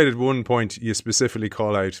appreciated one point you specifically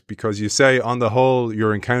call out, because you say, on the whole,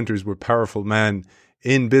 your encounters with powerful men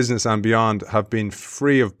in business and beyond have been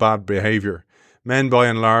free of bad behavior. Men, by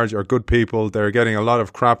and large, are good people. They're getting a lot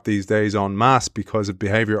of crap these days en masse because of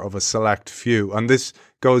behavior of a select few. And this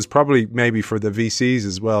goes probably maybe for the VCs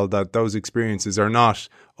as well, that those experiences are not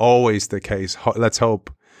always the case. Let's hope.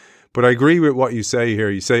 But I agree with what you say here.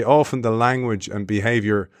 You say often the language and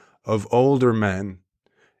behavior of older men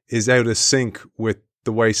is out of sync with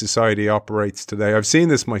the way society operates today. I've seen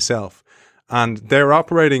this myself. And they're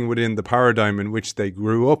operating within the paradigm in which they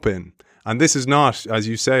grew up in. And this is not, as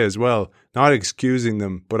you say as well, not excusing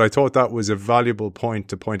them, but I thought that was a valuable point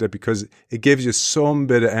to point out because it gives you some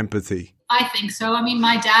bit of empathy. I think so. I mean,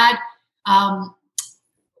 my dad,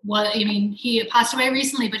 he passed away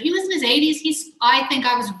recently, but he was in his 80s. I think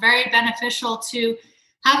I was very beneficial to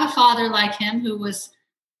have a father like him who was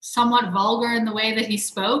somewhat vulgar in the way that he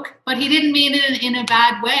spoke, but he didn't mean it in a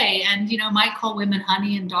bad way. And, might call women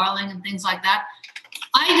honey and darling and things like that.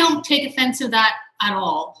 I don't take offense to that at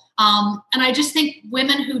all. And I just think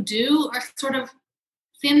women who do are sort of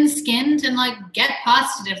thin-skinned and get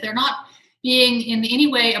past it. If they're not being in any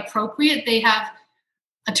way appropriate, they have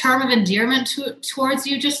a term of endearment towards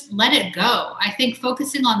you, just let it go. I think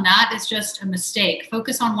focusing on that is just a mistake.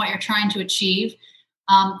 Focus on what you're trying to achieve.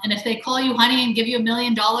 And if they call you honey and give you $1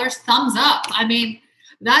 million, thumbs up. I mean,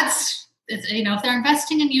 if they're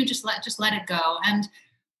investing in you, just let it go. And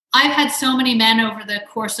I've had so many men over the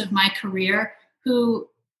course of my career who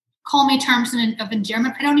call me terms of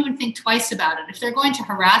endearment. I don't even think twice about it. If they're going to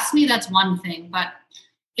harass me, that's one thing, but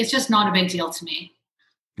it's just not a big deal to me.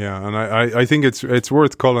 Yeah, and I think it's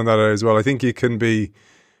worth calling that out as well. I think you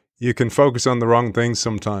can focus on the wrong things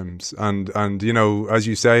sometimes, and as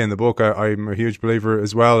you say in the book, I'm a huge believer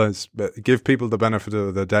as well as give people the benefit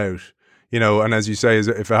of the doubt. and as you say,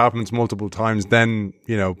 if it happens multiple times, then,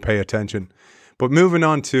 pay attention. But moving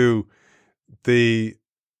on to the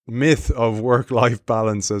myth of work-life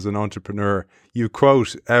balance as an entrepreneur, you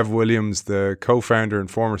quote Ev Williams, the co-founder and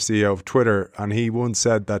former CEO of Twitter, and he once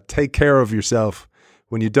said that take care of yourself.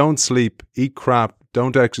 When you don't sleep, eat crap,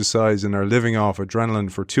 don't exercise, and are living off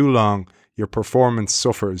adrenaline for too long, your performance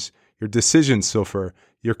suffers, your decisions suffer,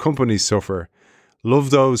 your companies suffer. Love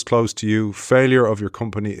those close to you. Failure of your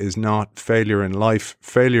company is not. Failure in life,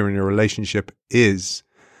 failure in your relationship is.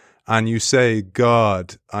 And you say,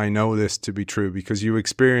 God, I know this to be true, because you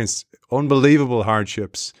experienced unbelievable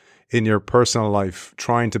hardships in your personal life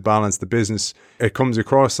trying to balance the business. It comes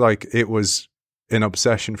across like it was an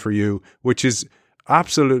obsession for you, which is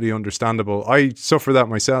absolutely understandable. I suffer that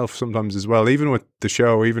myself sometimes as well. Even with the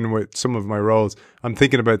show, even with some of my roles, I'm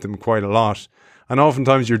thinking about them quite a lot. And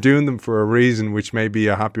oftentimes you're doing them for a reason, which may be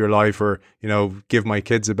a happier life or, give my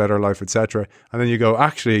kids a better life, etc. And then you go,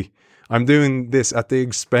 actually, I'm doing this at the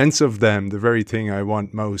expense of them, the very thing I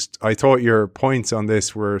want most. I thought your points on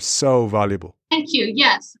this were so valuable. Thank you.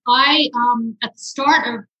 Yes, I, at the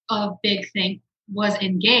start of Big Think, was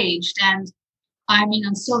engaged. And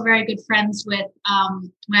I'm still very good friends with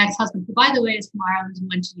my ex-husband, who, by the way, is from Ireland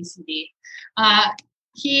and went to UCD.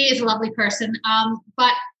 He is a lovely person.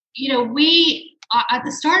 But, we, at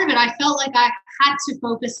the start of it, I felt like I had to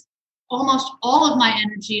focus almost all of my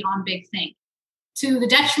energy on Big Think, to the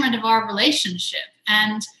detriment of our relationship.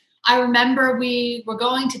 And I remember we were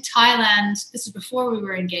going to Thailand. This is before we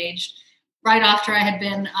were engaged, right after I had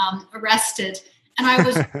been arrested. And I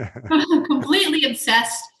was completely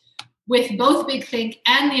obsessed with both Big Think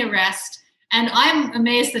and the arrest. And I'm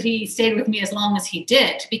amazed that he stayed with me as long as he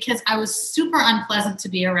did, because I was super unpleasant to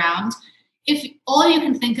be around. If all you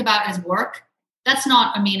can think about is work, that's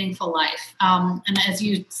not a meaningful life. And as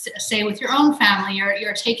you say with your own family,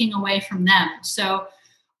 you're taking away from them. So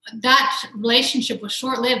that relationship was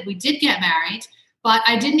short-lived. We did get married, but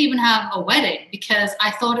I didn't even have a wedding because I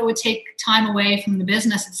thought it would take time away from the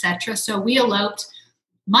business, etc. So we eloped,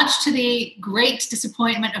 much to the great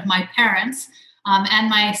disappointment of my parents and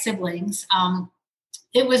my siblings.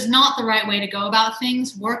 It was not the right way to go about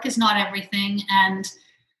things. Work is not everything. And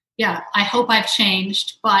yeah, I hope I've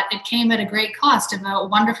changed, but it came at a great cost of a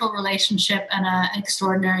wonderful relationship and an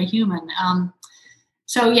extraordinary human.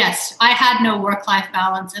 So yes, I had no work-life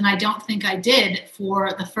balance, and I don't think I did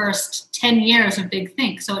for the first 10 years of Big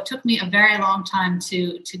Think. So it took me a very long time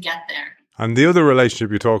to get there. And the other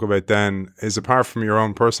relationship you talk about then is, apart from your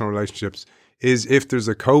own personal relationships, is if there's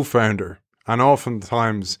a co-founder. And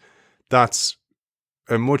oftentimes that's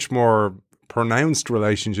a much more pronounced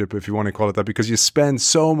relationship, if you want to call it that, because you spend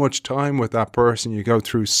so much time with that person, you go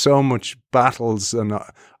through so much battles and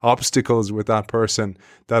obstacles with that person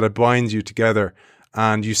that it binds you together.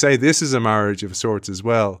 And you say this is a marriage of sorts as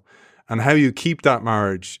well. And how you keep that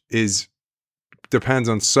marriage depends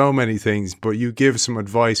on so many things, but you give some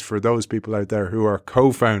advice for those people out there who are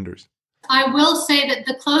co-founders. I will say that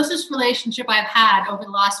the closest relationship I've had over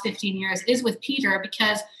the last 15 years is with Peter,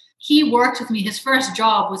 because he worked with me. His first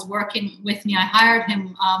job was working with me. I hired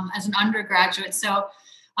him as an undergraduate. So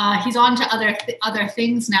he's on to other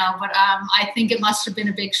things now, but I think it must have been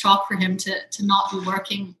a big shock for him to not be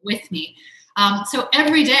working with me. So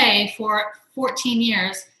every day for 14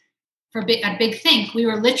 years at Big Think, we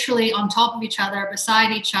were literally on top of each other,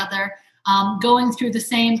 beside each other, going through the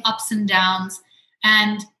same ups and downs.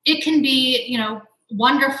 And it can be,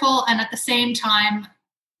 wonderful, and at the same time,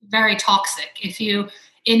 very toxic if you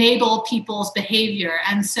enable people's behavior.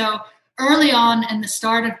 And so early on in the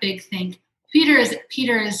start of Big Think, Peter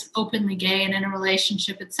is openly gay and in a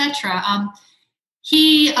relationship, etc.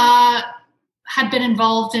 He had been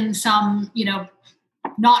involved in some,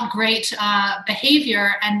 not great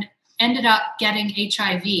behavior, and ended up getting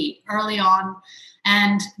HIV early on.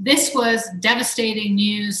 And this was devastating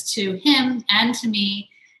news to him and to me,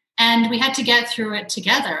 and we had to get through it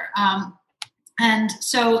together. And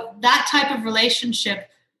so that type of relationship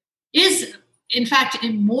is, in fact,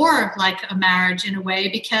 more like a marriage in a way,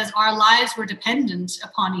 because our lives were dependent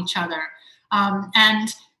upon each other.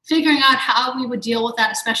 And figuring out how we would deal with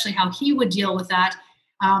that, especially how he would deal with that,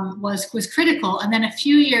 was critical. And then a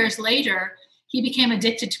few years later, he became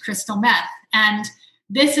addicted to crystal meth. And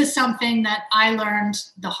this is something that I learned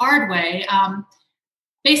the hard way.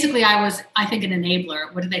 Basically, I was, I think, an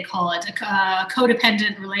enabler. What do they call it? A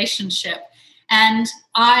codependent relationship. And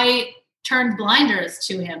I turned blinders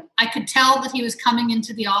to him. I could tell that he was coming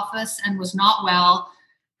into the office and was not well,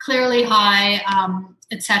 clearly high,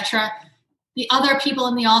 etc. The other people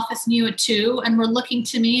in the office knew it too, and were looking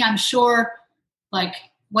to me, I'm sure, like,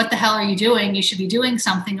 what the hell are you doing? You should be doing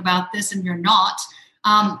something about this, and you're not.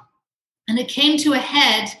 And it came to a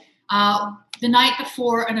head the night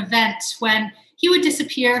before an event when he would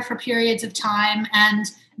disappear for periods of time and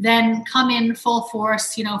then come in full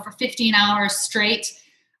force, for 15 hours straight,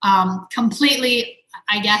 completely,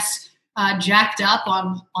 I guess, jacked up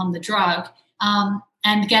on the drug,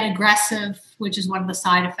 and get aggressive, which is one of the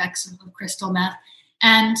side effects of crystal meth.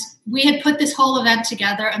 And we had put this whole event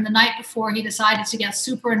together, and the night before he decided to get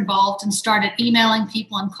super involved and started emailing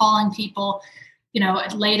people and calling people,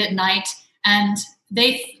 late at night. And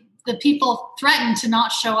the people threatened to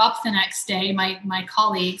not show up the next day, my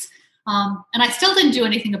colleagues. And I still didn't do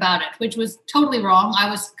anything about it, which was totally wrong. I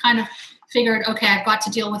was kind of figured, okay, I've got to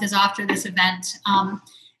deal with this after this event.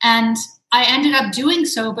 And I ended up doing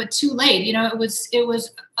so, but too late. It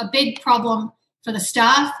was a big problem for the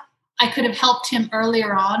staff. I could have helped him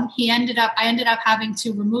earlier on. I ended up having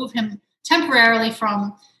to remove him temporarily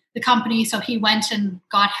from the company. So he went and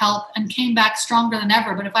got help and came back stronger than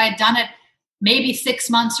ever. But if I had done it maybe 6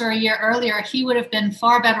 months or a year earlier, he would have been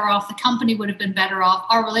far better off. The company would have been better off.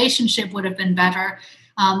 Our relationship would have been better.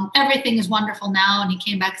 Everything is wonderful now. And he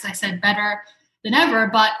came back, as I said, better than ever.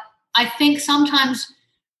 But I think sometimes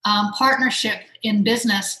partnership in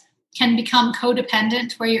business can become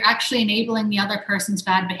codependent, where you're actually enabling the other person's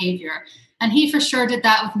bad behavior. And he for sure did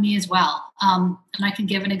that with me as well. And I can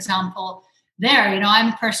give an example there.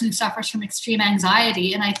 I'm a person who suffers from extreme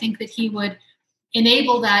anxiety, and I think that he would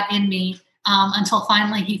enable that in me until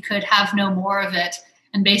finally he could have no more of it,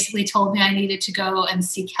 and basically told me I needed to go and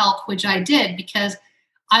seek help, which I did, because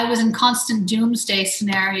I was in constant doomsday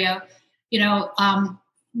scenario,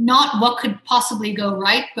 not what could possibly go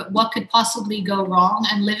right, but what could possibly go wrong,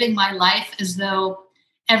 and living my life as though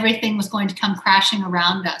everything was going to come crashing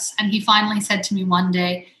around us. And he finally said to me one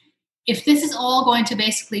day, if this is all going to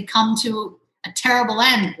basically come to a terrible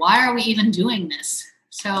end, why are we even doing this?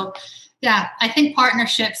 So yeah, I think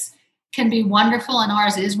partnerships can be wonderful, and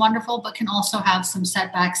ours is wonderful, but can also have some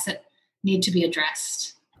setbacks that need to be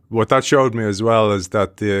addressed. What that showed me as well is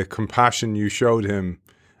that the compassion you showed him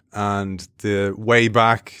and the way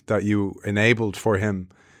back that you enabled for him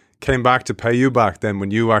came back to pay you back then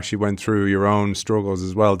when you actually went through your own struggles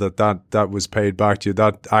as well, that was paid back to you.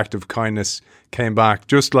 That act of kindness came back,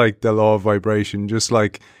 just like the law of vibration, just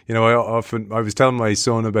like, I was telling my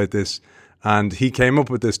son about this, and he came up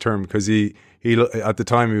with this term because he at the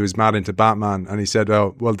time he was mad into Batman, and he said,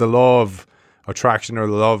 oh, well, the law of attraction or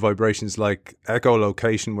the law of vibration is like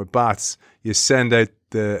echolocation with bats. You send out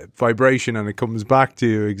the vibration and it comes back to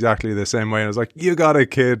you exactly the same way. And I was like, you got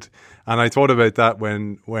it, kid. And I thought about that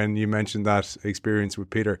when you mentioned that experience with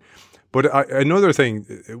Peter. But another thing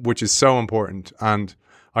which is so important, and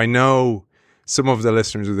I know some of the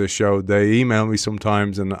listeners of this show, they email me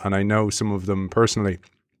sometimes, and I know some of them personally,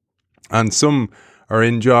 and some are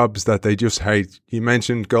in jobs that they just hate. You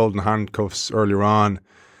mentioned golden handcuffs earlier on,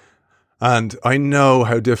 and I know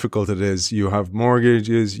how difficult it is. You have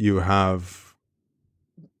mortgages, you have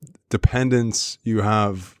dependents, you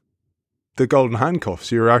have the golden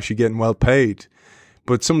handcuffs. You're actually getting well paid.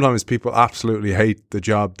 But sometimes people absolutely hate the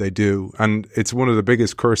job they do. And it's one of the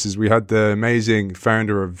biggest curses. We had the amazing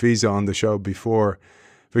founder of Visa on the show before,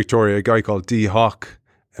 Victoria, a guy called D. Hawk,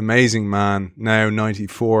 amazing man, now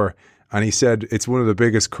 94. And he said it's one of the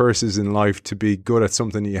biggest curses in life to be good at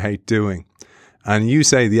something you hate doing. And you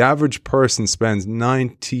say the average person spends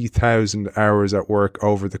 90,000 hours at work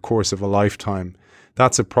over the course of a lifetime.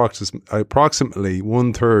 That's approximately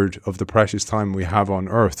 1/3 of the precious time we have on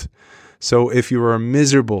earth. So if you are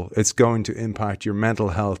miserable, it's going to impact your mental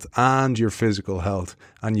health and your physical health.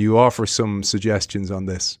 And you offer some suggestions on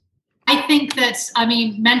this. I think that,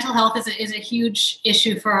 mental health is a huge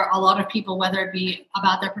issue for a lot of people, whether it be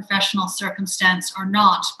about their professional circumstance or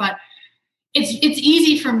not. But it's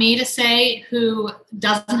easy for me to say, who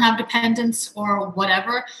doesn't have dependents or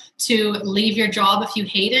whatever, to leave your job if you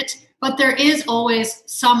hate it. But there is always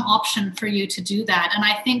some option for you to do that. And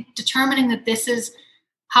I think determining that this is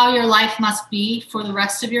how your life must be for the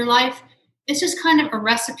rest of your life is just kind of a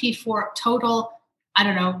recipe for total,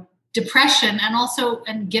 depression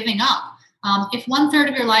and giving up. If 1/3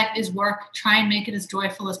 of your life is work, try and make it as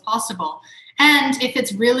joyful as possible. And if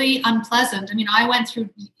it's really unpleasant, I went through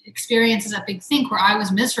experiences at Big Think where I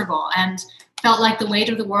was miserable and felt like the weight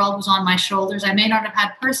of the world was on my shoulders. I may not have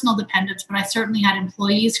had personal dependents, but I certainly had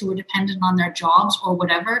employees who were dependent on their jobs or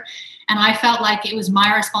whatever. And I felt like it was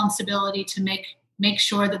my responsibility to make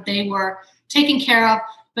sure that they were taken care of,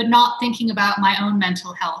 but not thinking about my own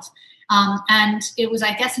mental health. And it was,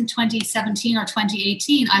 I guess, in 2017 or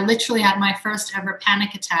 2018, I literally had my first ever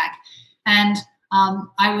panic attack. And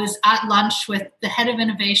I was at lunch with the head of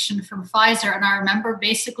innovation from Pfizer, and I remember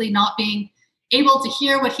basically not being able to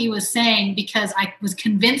hear what he was saying because I was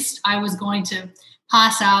convinced I was going to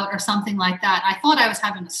pass out or something like that. I thought I was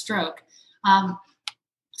having a stroke.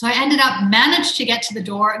 So I managed to get to the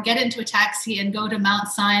door, get into a taxi, and go to Mount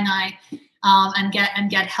Sinai and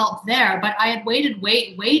get help there. But I had waited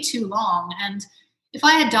way too long, and if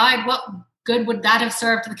I had died, what good would that have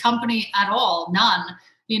served the company at all? None.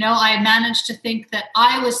 I managed to think that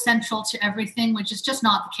I was central to everything, which is just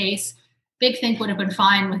not the case. Big Think would have been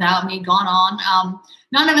fine without me, gone on.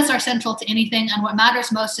 None of us are central to anything, and what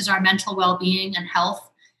matters most is our mental well-being and health,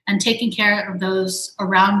 and taking care of those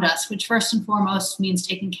around us, which first and foremost means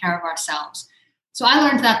taking care of ourselves. So I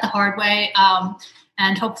learned that the hard way,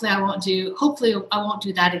 and hopefully I won't do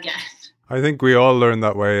that again. I think we all learn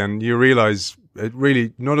that way, and you realize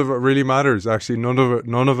none of it really matters. Actually, none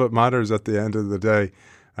of it matters at the end of the day,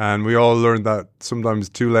 and we all learn that sometimes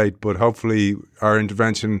too late. But hopefully, our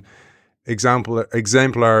intervention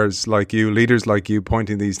exemplars like you, leaders like you,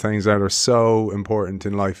 pointing these things out are so important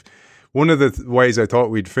in life. One of the ways I thought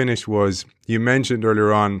we'd finish was you mentioned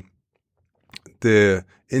earlier on the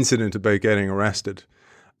incident about getting arrested,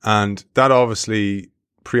 and that obviously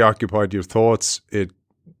preoccupied your thoughts. It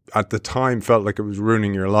at the time felt like it was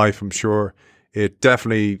ruining your life. I'm sure it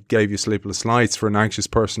definitely gave you sleepless nights. For an anxious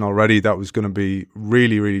person already, that was going to be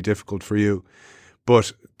really, really difficult for you.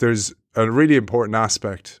 But there's a really important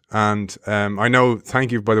aspect, and I know,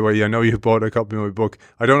 thank you, by the way, I know you bought a copy of my book.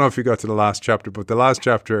 I don't know if you got to the last chapter, but the last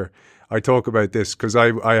chapter, I talk about this because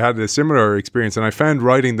I had a similar experience, and I found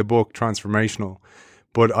writing the book transformational.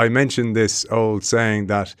 But I mentioned this old saying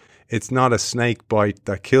that it's not a snake bite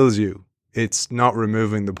that kills you, it's not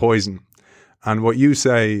removing the poison. And what you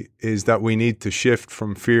say is that we need to shift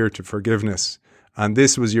from fear to forgiveness. And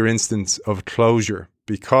this was your instance of closure,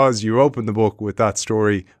 because you opened the book with that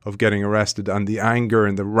story of getting arrested and the anger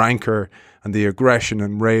and the rancor and the aggression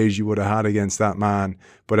and rage you would have had against that man.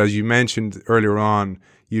 But as you mentioned earlier on,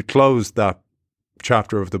 you closed that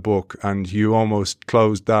chapter of the book and you almost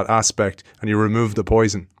closed that aspect and you removed the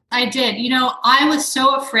poison. I did. I was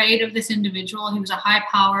so afraid of this individual. He was a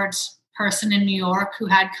high-powered person in New York who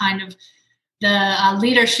had kind of the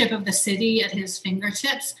leadership of the city at his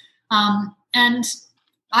fingertips. And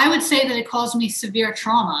I would say that it caused me severe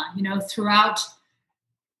trauma, throughout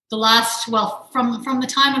the last, from the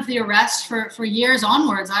time of the arrest for years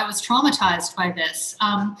onwards. I was traumatized by this,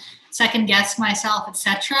 second-guessed myself,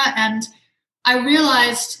 etc. And I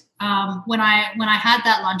realized when I had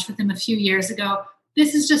that lunch with him a few years ago,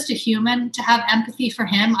 this is just a human. To have empathy for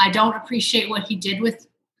him, I don't appreciate what he did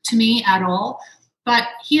to me at all, but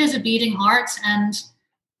he has a beating heart, and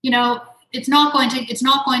it's not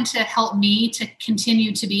going to help me to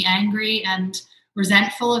continue to be angry and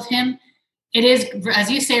resentful of him. It is, as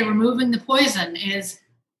you say, removing the poison, is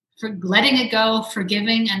for letting it go,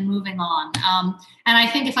 forgiving, and moving on. And I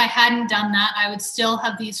think if I hadn't done that, I would still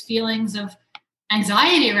have these feelings of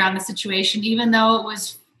anxiety around the situation, even though it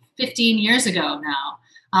was 15 years ago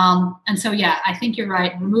now. And so, yeah, I think you're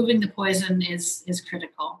right. Removing the poison is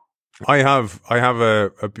critical. I have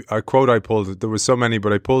a quote I pulled. There was so many,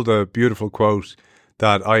 but I pulled a beautiful quote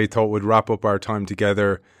that I thought would wrap up our time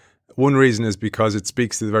together. One reason is because it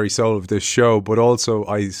speaks to the very soul of this show, but also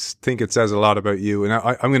I think it says a lot about you. And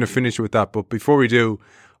I'm going to finish with that. But before we do,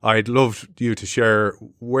 I'd love you to share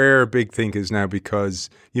where Big Think is now, because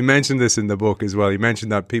you mentioned this in the book as well. You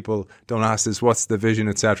mentioned that people don't ask this, what's the vision,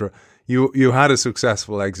 etc. You had a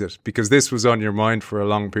successful exit because this was on your mind for a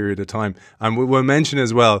long period of time. And we'll mention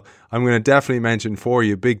as well, I'm going to definitely mention for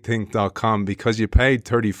you, bigthink.com, because you paid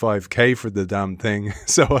 $35,000 for the damn thing.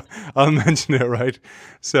 So I'll mention it, right?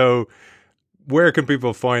 So where can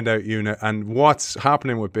people find out you now and what's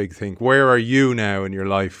happening with Big Think? Where are you now in your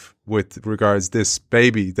life with regards to this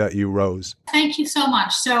baby that you rose? Thank you so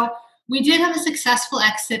much. So we did have a successful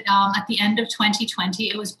exit at the end of 2020.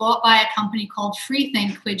 It was bought by a company called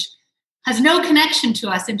Freethink, which has no connection to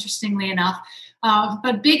us, interestingly enough.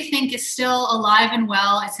 But Big Think is still alive and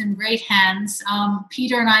well. It's in great hands.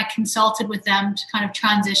 Peter and I consulted with them to kind of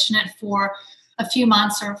transition it for a few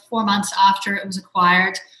months or 4 months after it was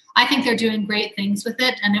acquired. I think they're doing great things with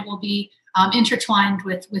it, and it will be intertwined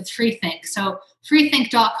with Freethink. So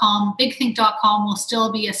freethink.com, bigthink.com will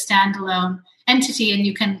still be a standalone entity, and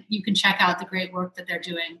you can check out the great work that they're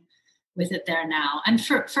doing with it there now. And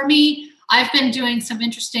for me, I've been doing some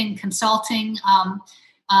interesting consulting,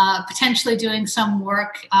 potentially doing some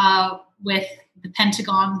work with the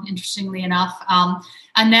Pentagon, interestingly enough,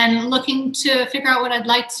 and then looking to figure out what I'd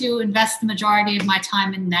like to invest the majority of my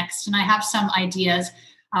time in next. And I have some ideas.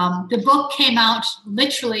 The book came out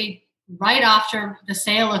literally right after the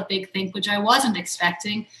sale of Big Think, which I wasn't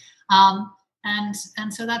expecting. And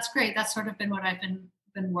so that's great. That's sort of been what I've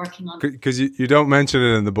been working on. Because you don't mention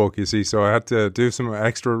it in the book, you see, so I had to do some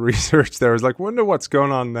extra research there. I was like, wonder what's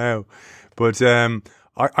going on now. But I'm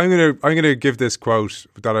gonna give this quote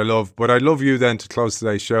that I love. But I'd love you then to close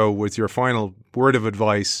today's show with your final word of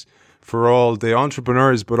advice for all the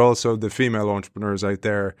entrepreneurs, but also the female entrepreneurs out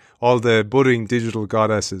there, all the budding digital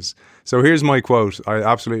goddesses. So here's my quote. I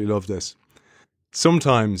absolutely love this.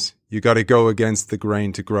 Sometimes you got to go against the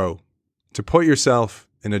grain to grow, to put yourself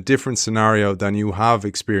in a different scenario than you have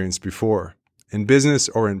experienced before. In business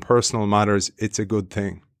or in personal matters, it's a good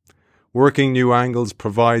thing. Working new angles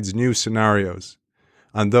provides new scenarios,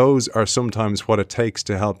 and those are sometimes what it takes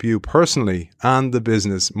to help you personally and the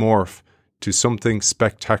business morph to something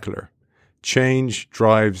spectacular. Change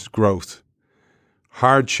drives growth.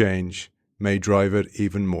 Hard change may drive it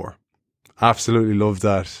even more. Absolutely love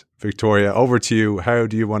that. Victoria, over to you. How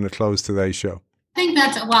do you want to close today's show?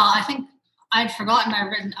 I think I'd forgotten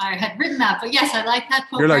I had written that, but yes, I like that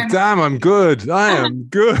quote. You're like, damn, I'm good. I am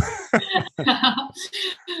good.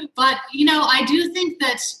 But, I do think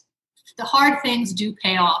that the hard things do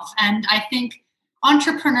pay off. And I think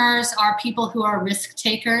entrepreneurs are people who are risk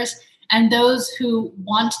takers. And those who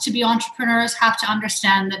want to be entrepreneurs have to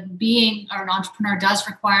understand that being an entrepreneur does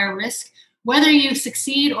require risk. Whether you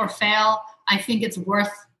succeed or fail, I think it's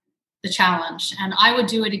worth the challenge. And I would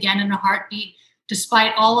do it again in a heartbeat,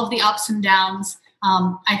 despite all of the ups and downs.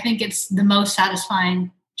 I think it's the most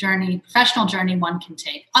satisfying professional journey one can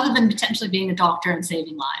take, other than potentially being a doctor and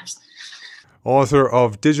saving lives. Author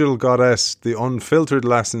of Digital Goddess, The Unfiltered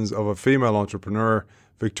Lessons of a Female Entrepreneur,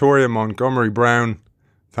 Victoria Montgomery Brown.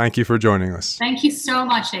 Thank you for joining us. Thank you so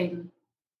much, Aidan.